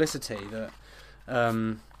the publicity that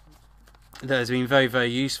has been very, very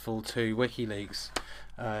useful to WikiLeaks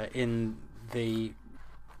in the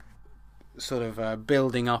sort of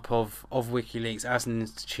building up of WikiLeaks as an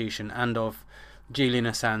institution, and of Julian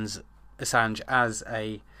Assange as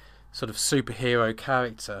a sort of superhero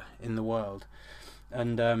character in the world.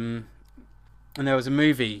 And there was a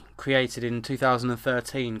movie created in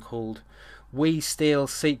 2013 called We Steal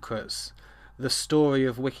Secrets: The Story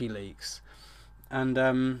of WikiLeaks.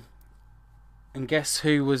 And guess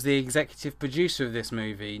who was the executive producer of this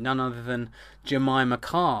movie? None other than Jemima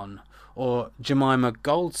Khan, or Jemima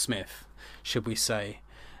Goldsmith, should we say.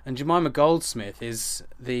 And Jemima Goldsmith is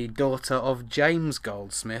the daughter of James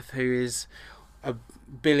Goldsmith, who is a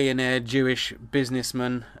billionaire Jewish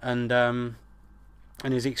businessman, and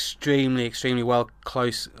is extremely well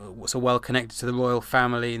connected to the royal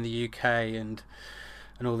family in the UK and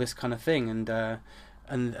all this kind of thing.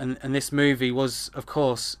 And this movie was, of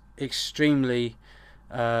course, extremely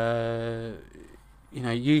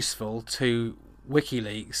useful to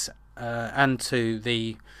WikiLeaks and to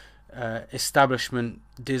the establishment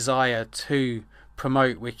desire to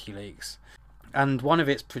promote WikiLeaks. And one of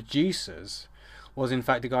its producers was in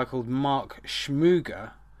fact a guy called Mark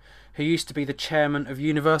Schmooger, who used to be the chairman of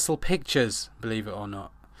Universal Pictures, believe it or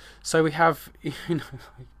not. So we have,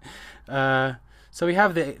 the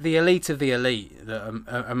elite of the elite that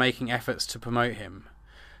are making efforts to promote him,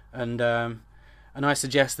 and I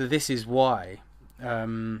suggest that this is why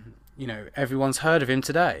everyone's heard of him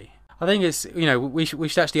today. I think it's, we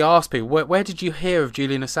should actually ask people, where did you hear of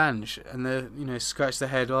Julian Assange? And they scratch their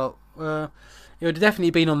head. Well, it would have definitely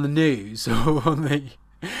been on the news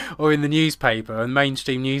or in the newspaper and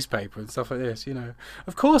mainstream newspaper and stuff like this.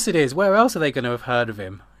 Of course it is. Where else are they going to have heard of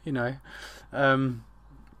him? And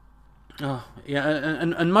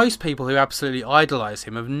most people who absolutely idolise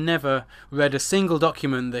him have never read a single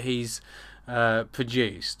document that he's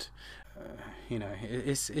produced. You know,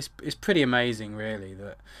 it's pretty amazing, really,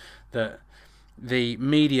 that the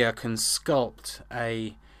media can sculpt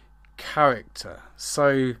a character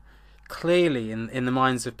so clearly in the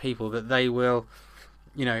minds of people that they will,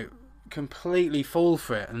 you know, completely fall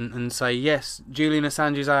for it and say, yes, Julian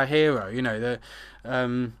Assange is our hero. You know,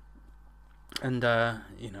 you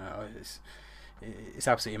know, it's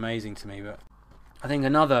absolutely amazing to me. But I think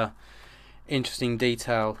another interesting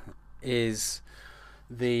detail is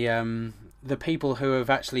the people who have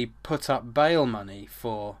actually put up bail money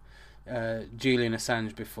for Julian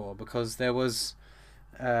Assange before, because there was,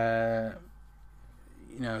 you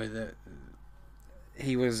know,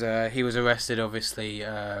 he was arrested, obviously,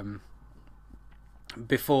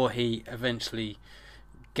 before he eventually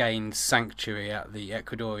gained sanctuary at the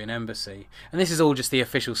Ecuadorian embassy. And this is all just the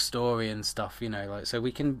official story and stuff, you know, like, so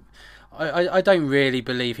we can, I don't really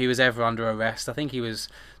believe he was ever under arrest. I think he was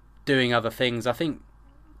doing other things. I think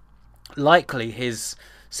likely his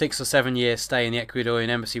 6 or 7 year stay in the Ecuadorian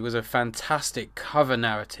embassy was a fantastic cover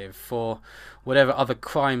narrative for whatever other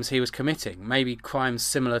crimes he was committing. Maybe crimes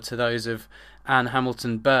similar to those of Anne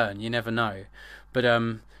Hamilton Byrne, you never know. But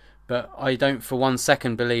I don't for 1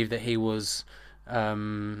 second believe that he was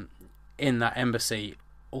in that embassy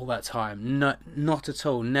all that time. No, not at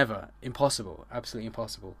all. Never. Impossible. Absolutely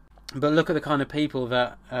impossible. But look at the kind of people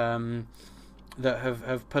that have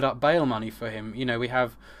put up bail money for him. You know, we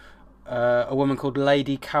have a woman called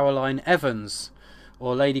Lady Caroline Evans,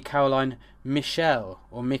 or Lady Caroline Michelle,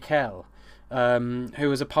 or Michelle, who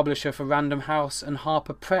was a publisher for Random House and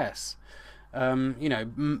Harper Press. You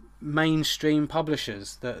know, mainstream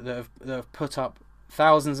publishers that have put up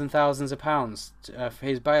thousands and thousands of pounds for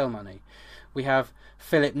his bail money. We have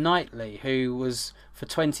Philip Knightley, who was for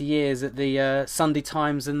 20 years at the Sunday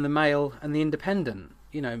Times and the Mail and the Independent.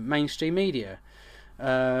 You know, mainstream media.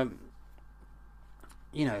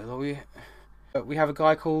 You know, we have a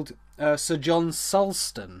guy called Sir John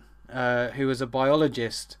Sulston, who was a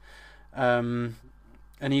biologist, and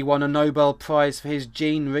he won a Nobel Prize for his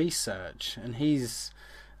gene research, and he's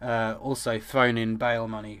also thrown in bail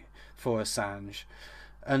money for Assange.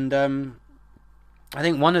 And I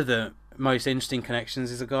think one of the most interesting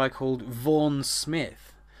connections is a guy called Vaughan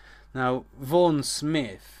Smith. Now, Vaughan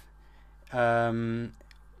Smith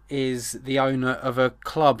is the owner of a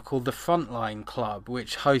club called the Frontline Club,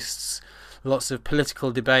 which hosts lots of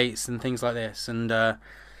political debates and things like this. And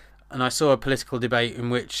I saw a political debate in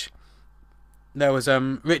which there was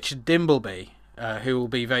Richard Dimbleby, who will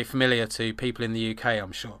be very familiar to people in the UK,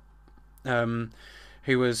 I'm sure,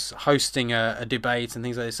 who was hosting a debate and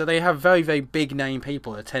things like this. So they have very, very big name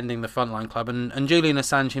people attending the Frontline Club, and Julian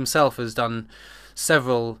Assange himself has done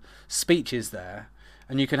several speeches there.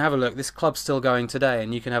 And you can have a look. This club's still going today,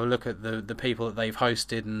 and you can have a look at the people that they've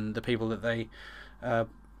hosted and the people that they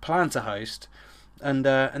plan to host. And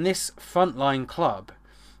this Frontline Club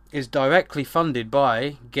is directly funded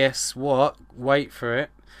by, guess what? Wait for it,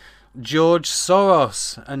 George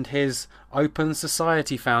Soros and his Open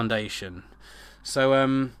Society Foundation. So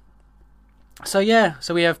yeah,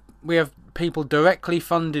 so we have people directly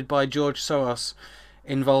funded by George Soros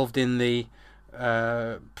involved in the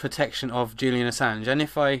protection of Julian Assange. And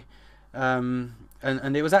if I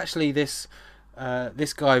and it was actually this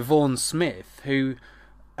guy Vaughan Smith who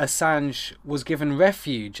Assange was given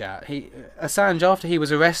refuge at. Assange, after he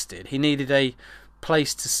was arrested, he needed a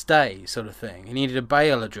place to stay, sort of thing. He needed a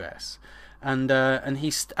bail address, and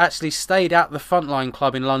he actually stayed at the Frontline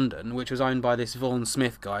Club in London, which was owned by this Vaughan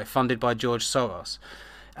Smith guy, funded by George Soros.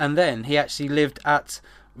 And then he actually lived at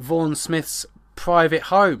Vaughan Smith's private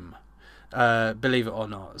home, believe it or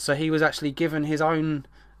not. So he was actually given his own,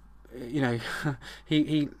 you know,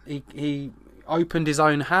 he opened his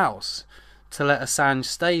own house to let Assange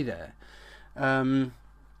stay there. You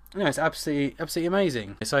know, it's absolutely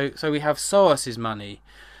amazing. So we have Soros's money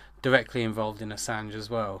directly involved in Assange as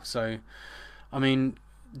well. So, I mean,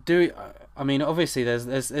 obviously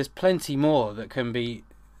there's plenty more that can be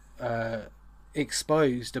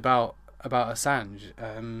exposed about Assange.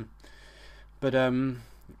 But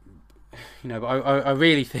you know, but I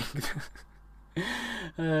really think.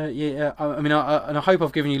 Yeah, I mean, and I hope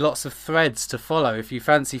I've given you lots of threads to follow if you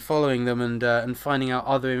fancy following them and finding out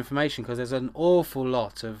other information, because there's an awful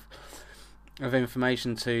lot of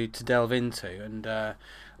information to delve into, and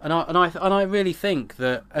I really think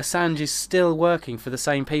that Assange is still working for the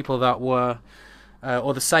same people that were,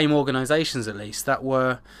 or the same organisations at least, that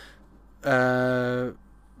were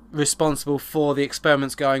responsible for the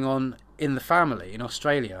experiments going on in the family in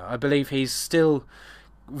Australia. I believe he's still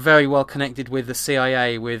very well connected with the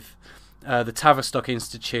CIA, with the Tavistock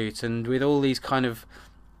Institute, and with all these kind of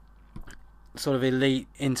sort of elite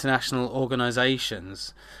international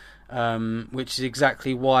organisations, which is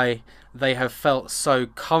exactly why they have felt so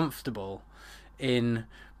comfortable in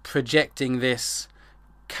projecting this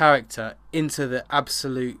character into the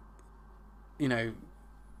absolute, in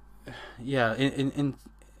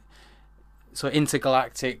sort of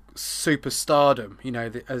intergalactic superstardom,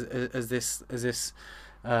 as this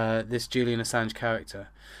Julian Assange character,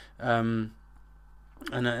 and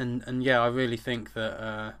I really think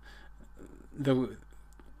that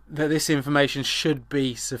that this information should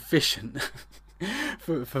be sufficient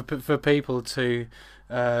for people to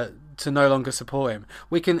no longer support him.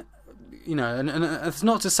 We can, and it's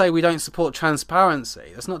not to say we don't support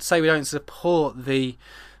transparency. That's not to say we don't support the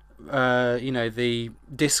the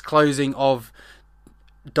disclosing of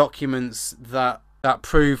documents that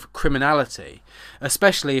prove criminality,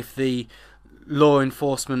 especially if the law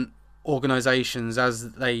enforcement organisations,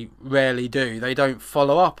 as they rarely do, they don't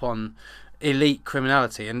follow up on elite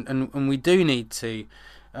criminality, and we do need to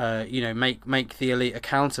make the elite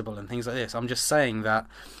accountable and things like this. I'm just saying that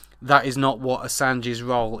is not what Assange's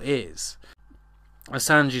role is.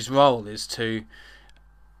 Assange's role is to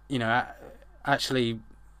actually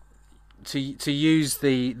to use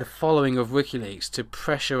the following of WikiLeaks to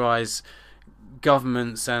pressurize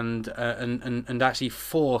governments and actually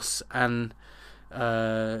force an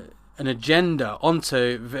agenda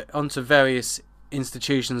onto various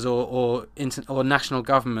institutions or national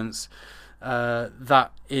governments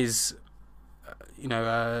that is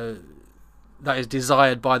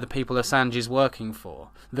desired by the people Assange is working for,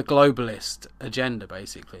 the globalist agenda,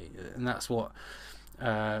 basically, and that's what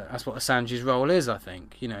Assange's role is, I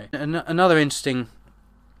think. Another interesting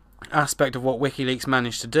aspect of what WikiLeaks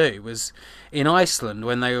managed to do was in Iceland,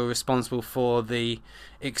 when they were responsible for the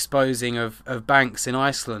exposing of banks in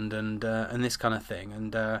Iceland and this kind of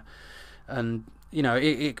thing, and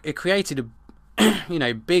it created a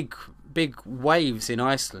big waves in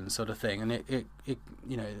Iceland, sort of thing, and it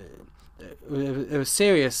was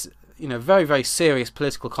serious, very, very serious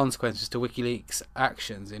political consequences to WikiLeaks'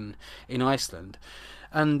 actions in Iceland.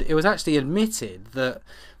 And it was actually admitted that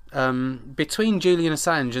between Julian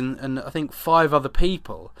Assange and I think 5 other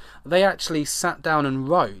people, they actually sat down and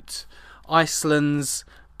wrote Iceland's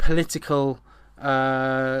political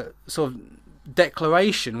sort of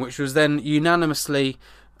declaration, which was then unanimously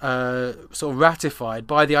sort of ratified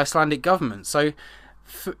by the Icelandic government. So,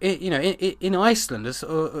 in Iceland,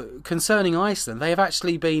 concerning Iceland, they have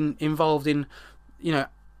actually been involved in,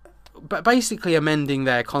 but basically amending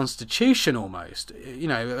their constitution almost,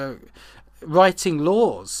 writing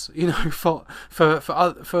laws, for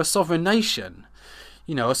a sovereign nation,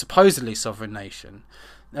 a supposedly sovereign nation,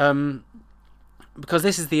 because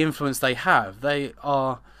this is the influence they have. They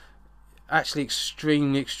are actually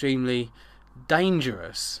extremely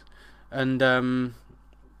dangerous, and and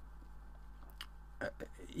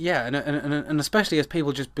especially as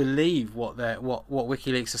people just believe what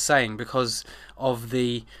WikiLeaks are saying because of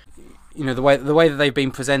the the way that they've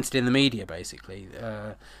been presented in the media. Basically,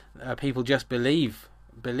 people just believe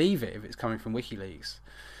it if it's coming from WikiLeaks.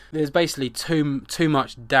 There's basically too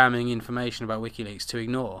much damning information about WikiLeaks to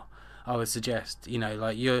ignore, I would suggest.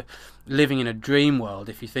 Like, you're living in a dream world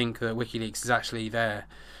if you think that WikiLeaks is actually there,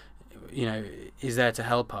 is there to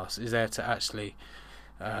help us, is there to actually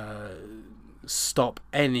stop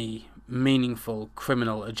any meaningful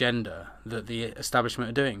criminal agenda that the establishment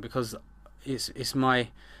are doing. Because it's my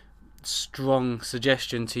strong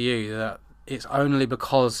suggestion to you that it's only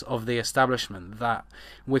because of the establishment that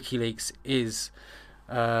WikiLeaks is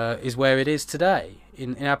where it is today,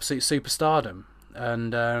 in absolute superstardom,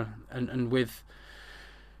 and with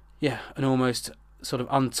an almost sort of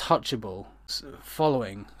untouchable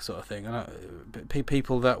following, sort of thing, and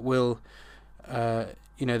people that will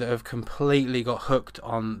that have completely got hooked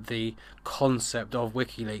on the concept of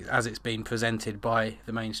WikiLeaks as it's been presented by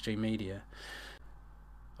the mainstream media.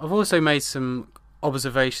 I've also made some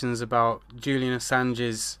observations about Julian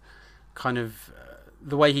Assange's kind of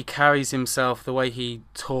the way he carries himself, the way he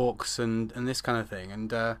talks, and this kind of thing,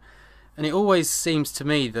 and it always seems to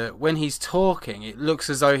me that when he's talking, it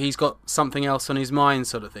looks as though he's got something else on his mind,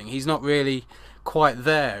 sort of thing. He's not really quite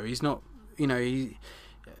there. He's not, he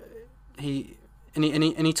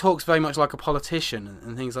talks very much like a politician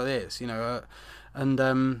and things like this, and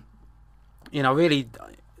I really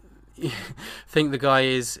think the guy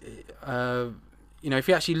is, if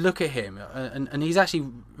you actually look at him, and he's actually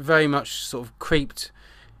very much sort of creeped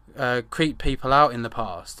people out in the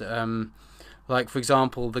past. Like, for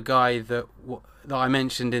example, the guy that I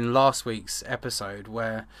mentioned in last week's episode,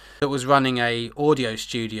 that was running a audio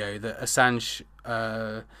studio that Assange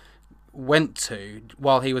went to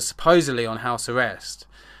while he was supposedly on house arrest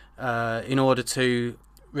in order to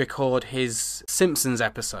record his Simpsons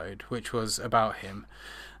episode, which was about him.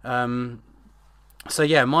 So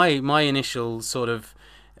yeah, my initial sort of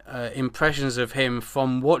impressions of him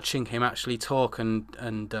from watching him actually talk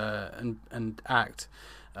and act,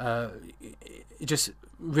 it just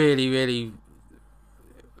really,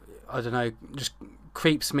 I don't know, just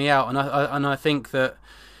creeps me out, and I think that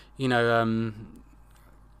he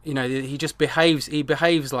just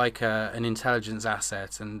behaves like an intelligence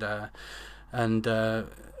asset, and that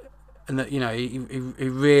he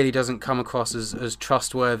really doesn't come across as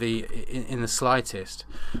trustworthy in the slightest.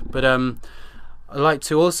 But I'd like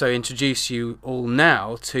to also introduce you all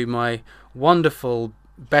now to my wonderful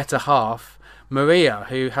better half, Maria,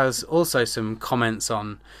 who has also some comments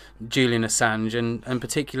on Julian Assange and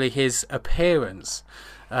particularly his appearance.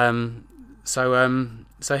 So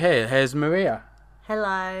here's Maria.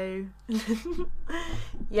 Hello.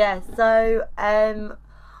 Yeah, so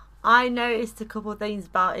I noticed a couple of things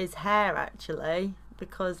about his hair actually,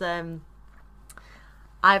 because I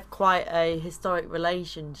have quite a historic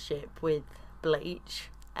relationship with bleach.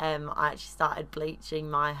 I actually started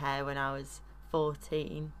bleaching my hair when I was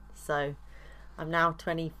 14, so I'm now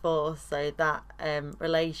 24, so that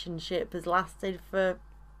relationship has lasted for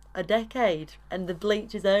a decade, and the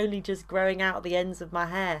bleach is only just growing out the ends of my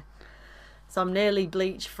hair, so I'm nearly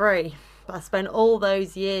bleach free. But I spent all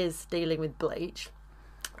those years dealing with bleach,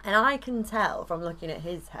 and I can tell from looking at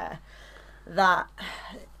his hair that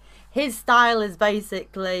his style is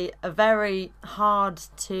basically a very hard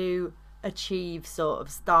to achieve sort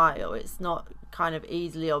of style. It's not kind of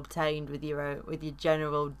easily obtained with your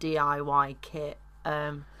general DIY kit.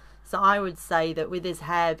 So I would say that with his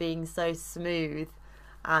hair being so smooth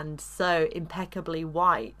and so impeccably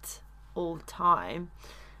white all the time,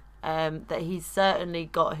 that he's certainly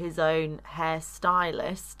got his own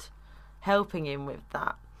hairstylist helping him with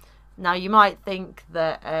that. Now you might think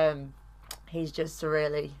that he's just a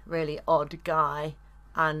really odd guy,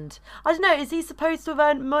 and I don't know, is he supposed to have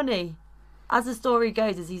earned money? As the story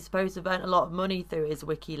goes, is he supposed to have earned a lot of money through his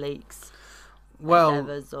WikiLeaks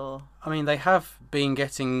endeavours? Or I mean, they have been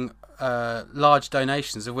getting large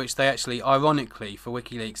donations, of which they actually, ironically, for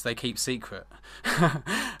WikiLeaks, they keep secret.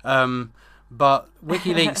 But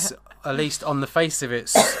WikiLeaks, at least on the face of it,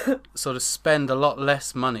 sort of spend a lot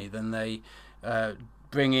less money than they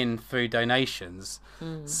bring in through donations.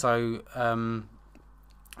 So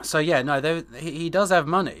yeah, no, he does have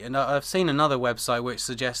money, and I've seen another website which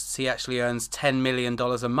suggests he actually earns $10 million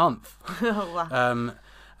a month. Oh, wow.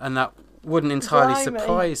 And that wouldn't entirely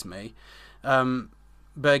surprise me.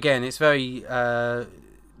 But again, it's very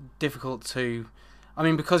difficult to... I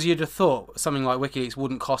mean, because you'd have thought something like WikiLeaks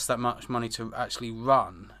wouldn't cost that much money to actually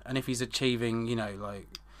run, and if he's achieving, like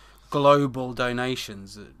global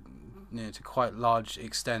donations, to quite large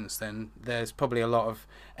extents, then there's probably a lot of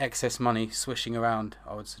excess money swishing around,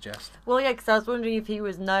 I would suggest. Well, yeah, because I was wondering if he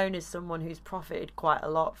was known as someone who's profited quite a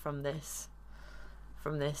lot from this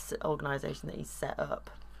organisation that he's set up,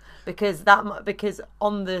 because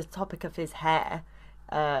on the topic of his hair,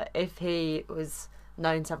 if he was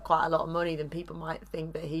known to have quite a lot of money, then people might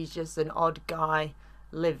think that he's just an odd guy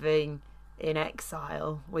living in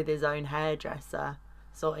exile with his own hairdresser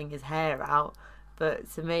sorting his hair out. But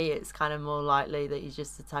to me, it's kind of more likely that he's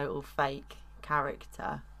just a total fake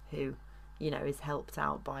character who, is helped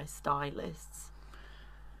out by stylists,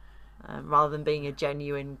 rather than being a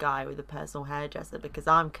genuine guy with a personal hairdresser, because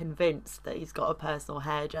I'm convinced that he's got a personal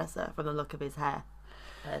hairdresser from the look of his hair,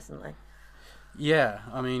 personally. Yeah,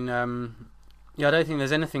 I mean, I don't think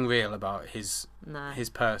there's anything real about his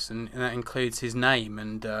person, and that includes his name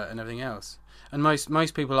and everything else. And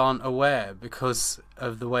most people aren't aware, because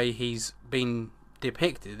of the way he's been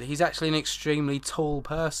depicted, he's actually an extremely tall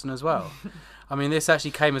person as well. I mean, this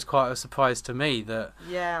actually came as quite a surprise to me that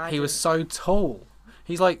he was so tall.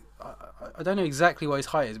 He's like, I don't know exactly what his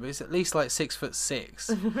height is, but it's at least like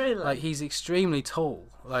 6'6". Really? Like, he's extremely tall.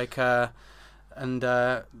 Like, but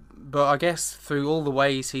I guess through all the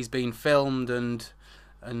ways he's been filmed and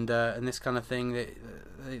this kind of thing,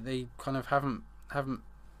 they kind of haven't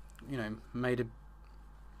made a.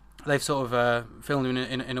 They've sort of filmed him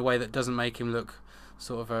in a way that doesn't make him look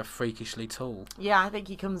sort of freakishly tall. Yeah, I think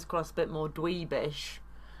he comes across a bit more dweebish.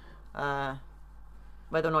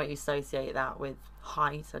 Whether or not you associate that with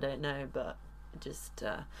height, I don't know, but it's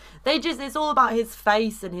all about his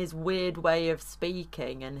face and his weird way of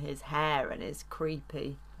speaking and his hair and his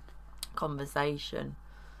creepy conversation.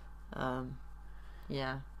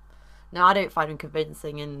 Yeah. No, I don't find him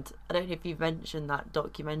convincing, and I don't know if you've mentioned that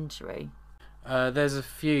documentary. There's a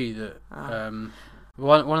few that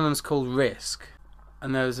One of them's called Risk,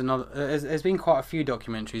 and there's another. There's been quite a few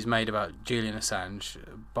documentaries made about Julian Assange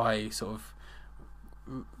by sort of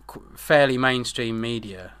fairly mainstream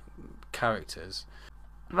media characters.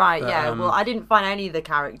 Right, But, yeah. Well, I didn't find any of the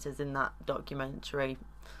characters in that documentary.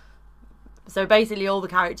 So basically all the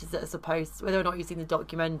characters that are supposed, whether or not you've seen the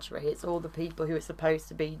documentary, it's all the people who are supposed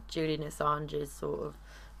to be Julian Assange's sort of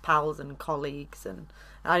pals and colleagues, and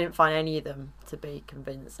I didn't find any of them to be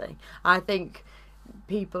convincing. I think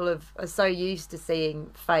people are so used to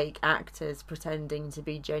seeing fake actors pretending to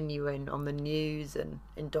be genuine on the news and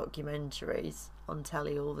in documentaries on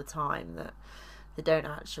telly all the time that they don't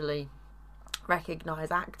actually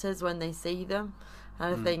recognise actors when they see them.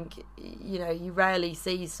 And I think, you know, you rarely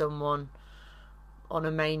see someone on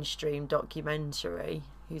a mainstream documentary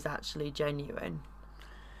who's actually genuine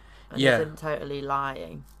and isn't totally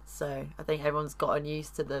lying. So I think everyone's gotten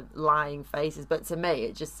used to the lying faces, but to me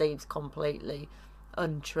it just seems completely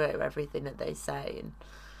untrue, everything that they say, and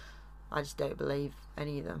I just don't believe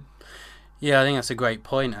any of them. Yeah, I think that's a great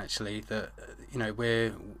point, actually, that, you know,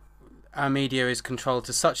 our media is controlled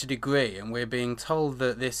to such a degree, and we're being told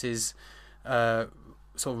that this is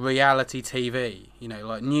sort of reality TV. You know,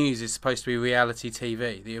 like news is supposed to be reality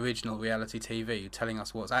TV, the original reality TV, telling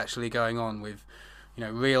us what's actually going on with, you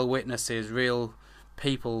know, real witnesses, real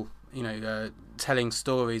people, you know, telling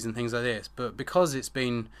stories and things like this. But because it's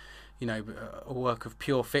been, you know, a work of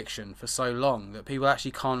pure fiction for so long, that people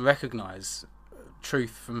actually can't recognise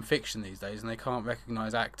truth from fiction these days, and they can't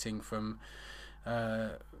recognise acting from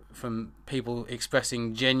people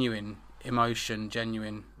expressing genuine emotion,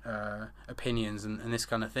 genuine opinions and this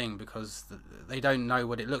kind of thing, because they don't know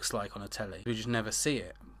what it looks like on a telly. We just never see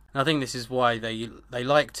it. And I think this is why they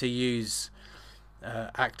like to use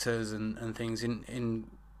actors and things in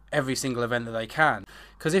every single event that they can.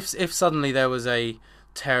 Because if suddenly there was a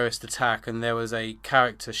terrorist attack and there was a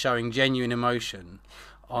character showing genuine emotion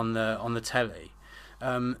on the telly,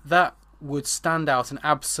 that would stand out an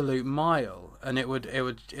absolute mile, and it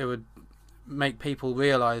would make people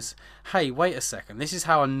realise, hey, wait a second, this is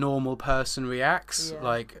how a normal person reacts. Yeah.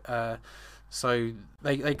 Like, so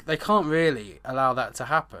they can't really allow that to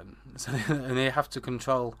happen. So, and they have to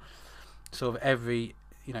control sort of everything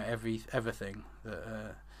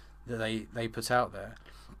that they put out there.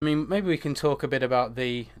 I mean, maybe we can talk a bit about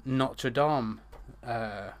the Notre Dame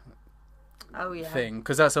thing,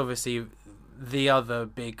 because that's obviously the other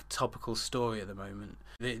big topical story at the moment.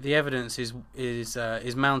 The evidence is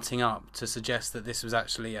mounting up to suggest that this was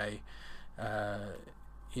actually a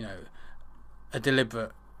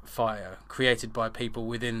deliberate fire created by people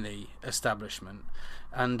within the establishment,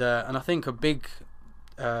 and I think a big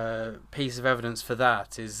piece of evidence for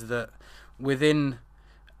that is that within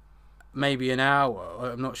maybe an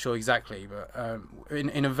hour, I'm not sure exactly, but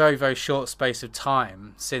in a very, very short space of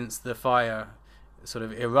time since the fire sort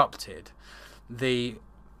of erupted, the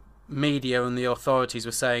media and the authorities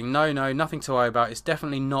were saying, no, nothing to worry about, it's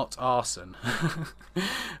definitely not arson.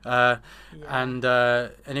 And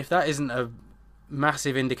if that isn't a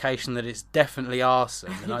massive indication that it's definitely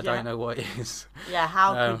arson, then I don't know what is. Yeah,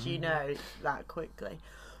 how could you know that quickly?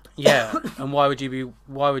 Yeah, and why would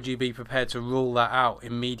you be prepared to rule that out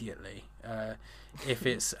immediately if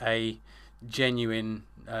it's a genuine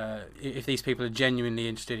if these people are genuinely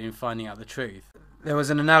interested in finding out the truth? There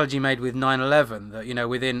was an analogy made with 9/11 that, you know,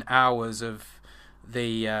 within hours of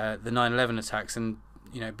the 9/11 attacks, and,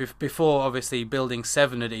 you know, before obviously Building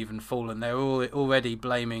 7 had even fallen, they were already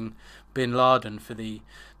blaming bin Laden for the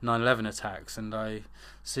 9/11 attacks, and I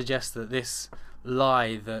suggest that this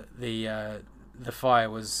lie that the fire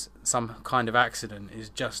was some kind of accident is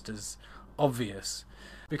just as obvious,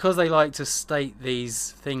 because they like to state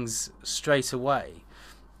these things straight away.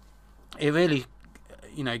 It really,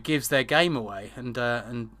 you know, gives their game away, and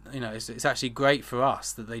you know, it's actually great for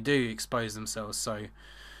us that they do expose themselves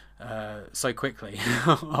so quickly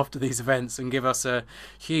after these events and give us a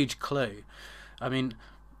huge clue. I mean,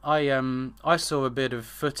 I saw a bit of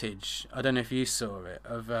footage, I don't know if you saw it,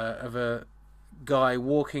 of a guy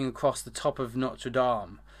walking across the top of Notre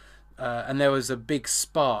Dame, and there was a big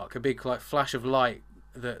spark, a big like flash of light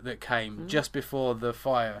that came just before the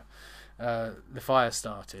fire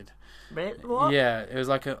started. What? Yeah, it was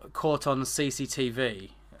like caught on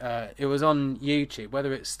CCTV. It was on YouTube.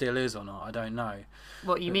 Whether it still is or not, I don't know.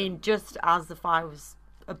 What you mean, just as the fire was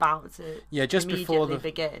about to just before the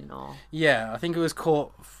begin, or? Yeah, I think it was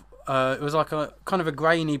caught. It was like a kind of a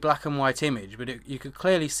grainy black and white image, but you could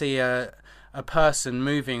clearly see a person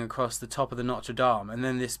moving across the top of the Notre Dame, and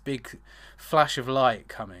then this big flash of light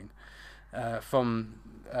coming from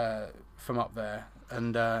up there,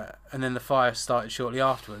 and then the fire started shortly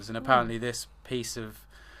afterwards. And apparently, this piece of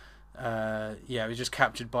it was just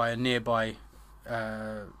captured by a nearby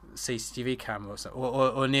CCTV camera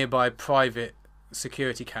or nearby private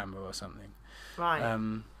security camera or something.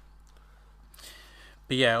 Right.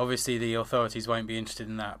 But yeah, obviously the authorities won't be interested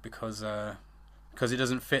in that because it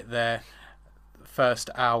doesn't fit their first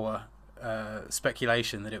hour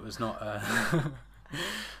speculation that it was not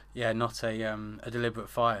not a deliberate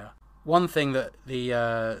fire. One thing that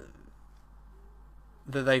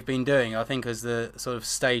that they've been doing, I think, as the sort of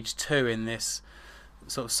stage 2 in this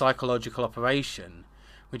sort of psychological operation,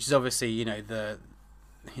 which is obviously the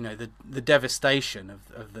devastation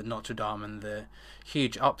of the Notre Dame and the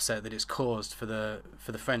huge upset that it's caused for the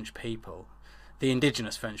French people, the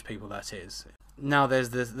indigenous French people, that is. Now there's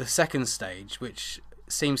the second stage, which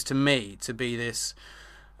seems to me to be this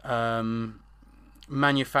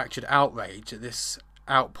manufactured outrage at this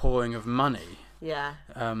outpouring of money. Yeah.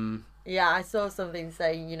 I saw something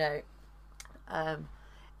saying,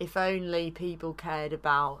 if only people cared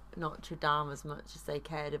about Notre Dame as much as they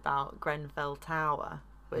cared about Grenfell Tower,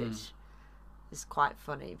 which is quite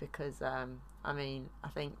funny because, I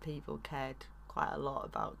think people cared quite a lot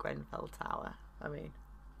about Grenfell Tower.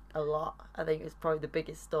 A lot. I think it was probably the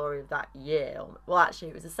biggest story of that year. Well, actually,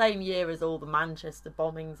 it was the same year as all the Manchester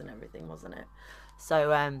bombings and everything, wasn't it?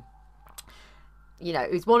 So,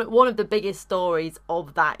 it was one of the biggest stories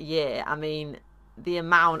of that year. The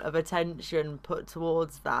amount of attention put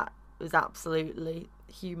towards that was absolutely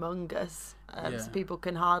humongous. So people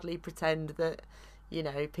can hardly pretend that,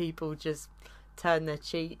 people just turn their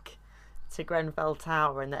cheek to Grenfell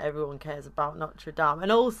Tower and that everyone cares about Notre Dame.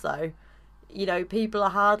 And also, people are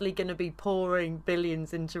hardly going to be pouring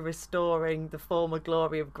billions into restoring the former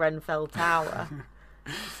glory of Grenfell Tower.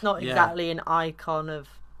 It's not exactly an icon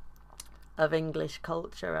of English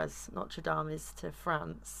culture as Notre Dame is to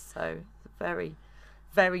France. So very,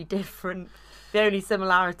 very different. The only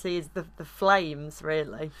similarity is the flames,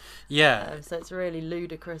 really. Yeah. So it's a really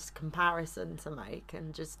ludicrous comparison to make,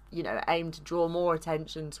 and just aim to draw more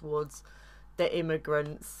attention towards the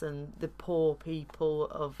immigrants and the poor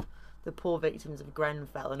people the poor victims of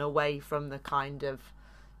Grenfell, and away from the kind of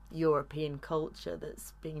European culture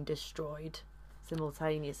that's being destroyed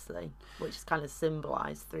simultaneously, which is kind of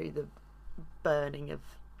symbolised through the burning of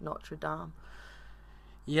Notre Dame.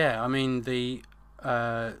 Yeah,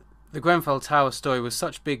 the Grenfell Tower story was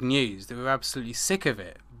such big news that we were absolutely sick of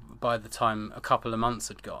it by the time a couple of months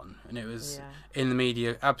had gone, and it was in the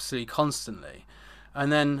media absolutely constantly.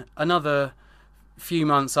 And then another few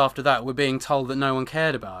months after that, we're being told that no one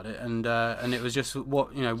cared about it, and it was just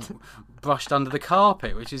brushed under the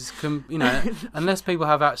carpet, which is unless people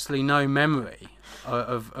have absolutely no memory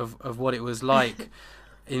of what it was like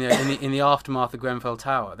in the aftermath of Grenfell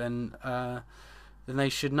Tower, then they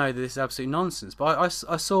should know that this is absolute nonsense. But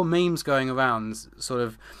I saw memes going around sort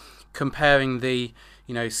of comparing the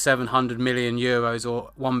 700 million euros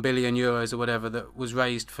or 1 billion euros or whatever that was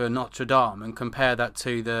raised for Notre Dame, and compare that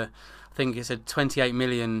to the, I think it said 28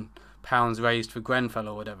 million pounds raised for Grenfell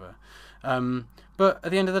or whatever. But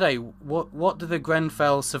at the end of the day, what do the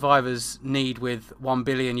Grenfell survivors need with 1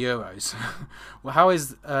 billion euros? Well, how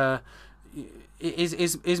is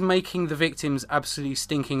making the victims absolutely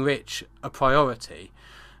stinking rich a priority?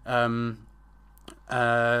 I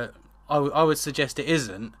would suggest it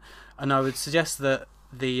isn't, and I would suggest that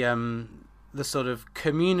the sort of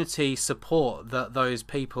community support that those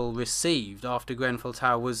people received after Grenfell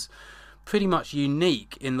Tower was pretty much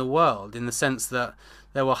unique in the world, in the sense that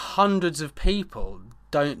there were hundreds of people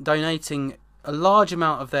donating a large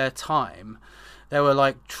amount of their time. There were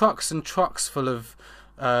like trucks and trucks full of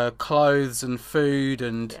clothes and food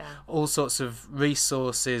and all sorts of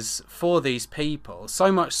resources for these people,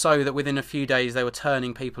 so much so that within a few days they were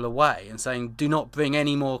turning people away and saying, do not bring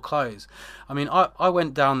any more clothes. I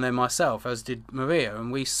went down there myself, as did Maria,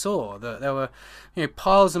 and we saw that there were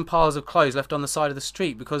piles and piles of clothes left on the side of the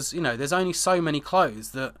street, because there's only so many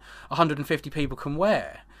clothes that 150 people can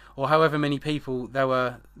wear, or however many people there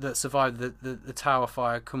were that survived the tower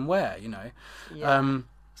fire can wear.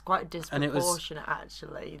 It's quite disproportionate,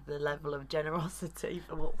 actually, the level of generosity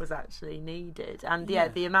for what was actually needed, and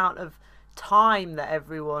the amount of time that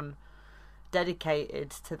everyone dedicated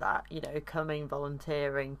to that. Coming,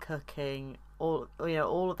 volunteering, cooking, all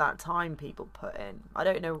of that time people put in. I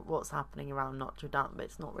don't know what's happening around Notre Dame, but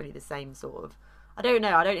it's not really the same sort of. I don't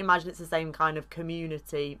know. I don't imagine it's the same kind of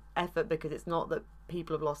community effort, because it's not that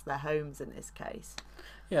people have lost their homes in this case.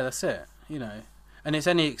 Yeah, that's it. And it's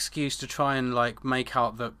any excuse to try and make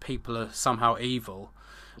out that people are somehow evil,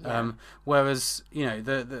 whereas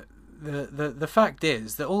the the fact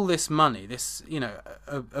is that all this money, this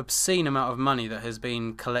obscene amount of money that has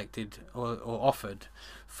been collected or offered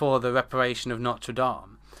for the reparation of Notre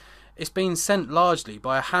Dame, it's been sent largely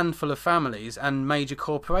by a handful of families and major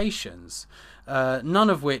corporations, none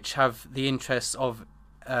of which have the interests of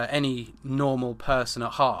any normal person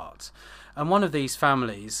at heart. And one of these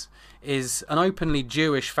families is an openly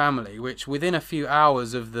Jewish family, which within a few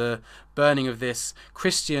hours of the burning of this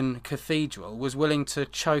Christian cathedral was willing to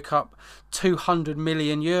choke up 200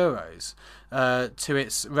 million euros to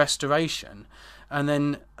its restoration. And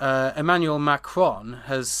then Emmanuel Macron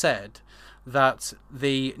has said that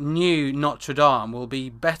the new Notre Dame will be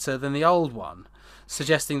better than the old one,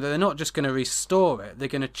 suggesting that they're not just going to restore it, they're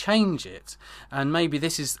going to change it. And maybe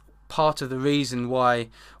this is part of the reason why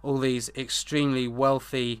all these extremely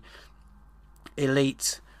wealthy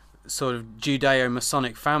elite sort of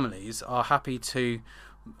Judeo-Masonic families are happy to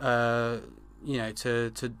to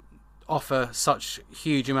offer such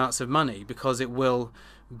huge amounts of money, because it will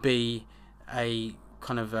be a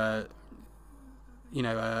kind of a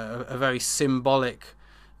very symbolic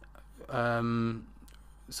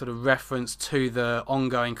sort of reference to the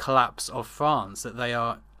ongoing collapse of France that they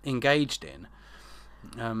are engaged in.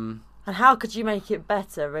 And how could you make it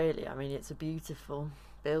better, really? I mean, it's a beautiful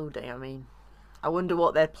building. I mean, I wonder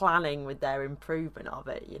what they're planning with their improvement of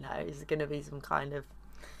it, Is there going to be some kind of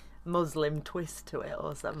Muslim twist to it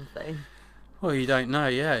or something? Well, you don't know,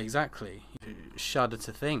 yeah, exactly. You shudder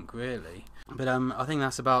to think, really. But I think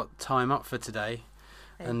that's about time up for today.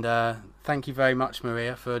 And thank you very much,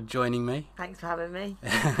 Maria, for joining me. Thanks for having me.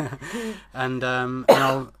 And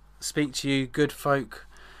I'll speak to you good folk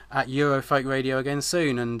at Eurofolk Radio again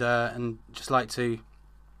soon, and just like to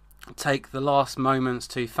take the last moments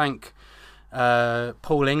to thank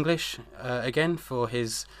Paul English again for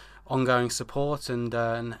his ongoing support and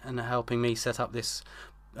helping me set up this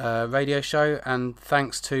radio show, and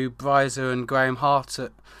thanks to Bryza and Graham Hart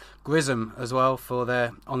at Grism as well for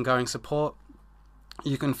their ongoing support.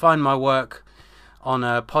 You can find my work on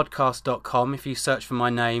podcast.com. If you search for my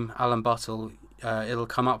name, Alan Buttle, it'll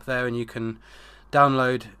come up there, and you can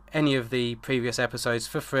download any of the previous episodes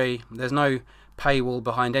for free. There's no paywall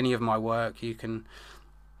behind any of my work. You can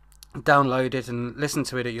download it and listen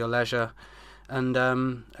to it at your leisure. And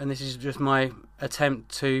this is just my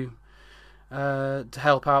attempt to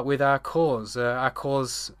help out with our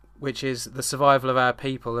cause, which is the survival of our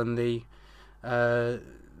people and the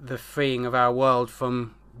freeing of our world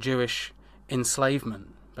from Jewish enslavement,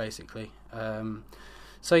 basically.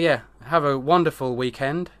 So yeah, have a wonderful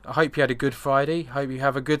weekend. I hope you had a good Friday. Hope you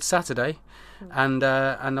have a good Saturday, and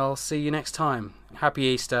I'll see you next time. Happy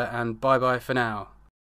Easter, and bye bye for now.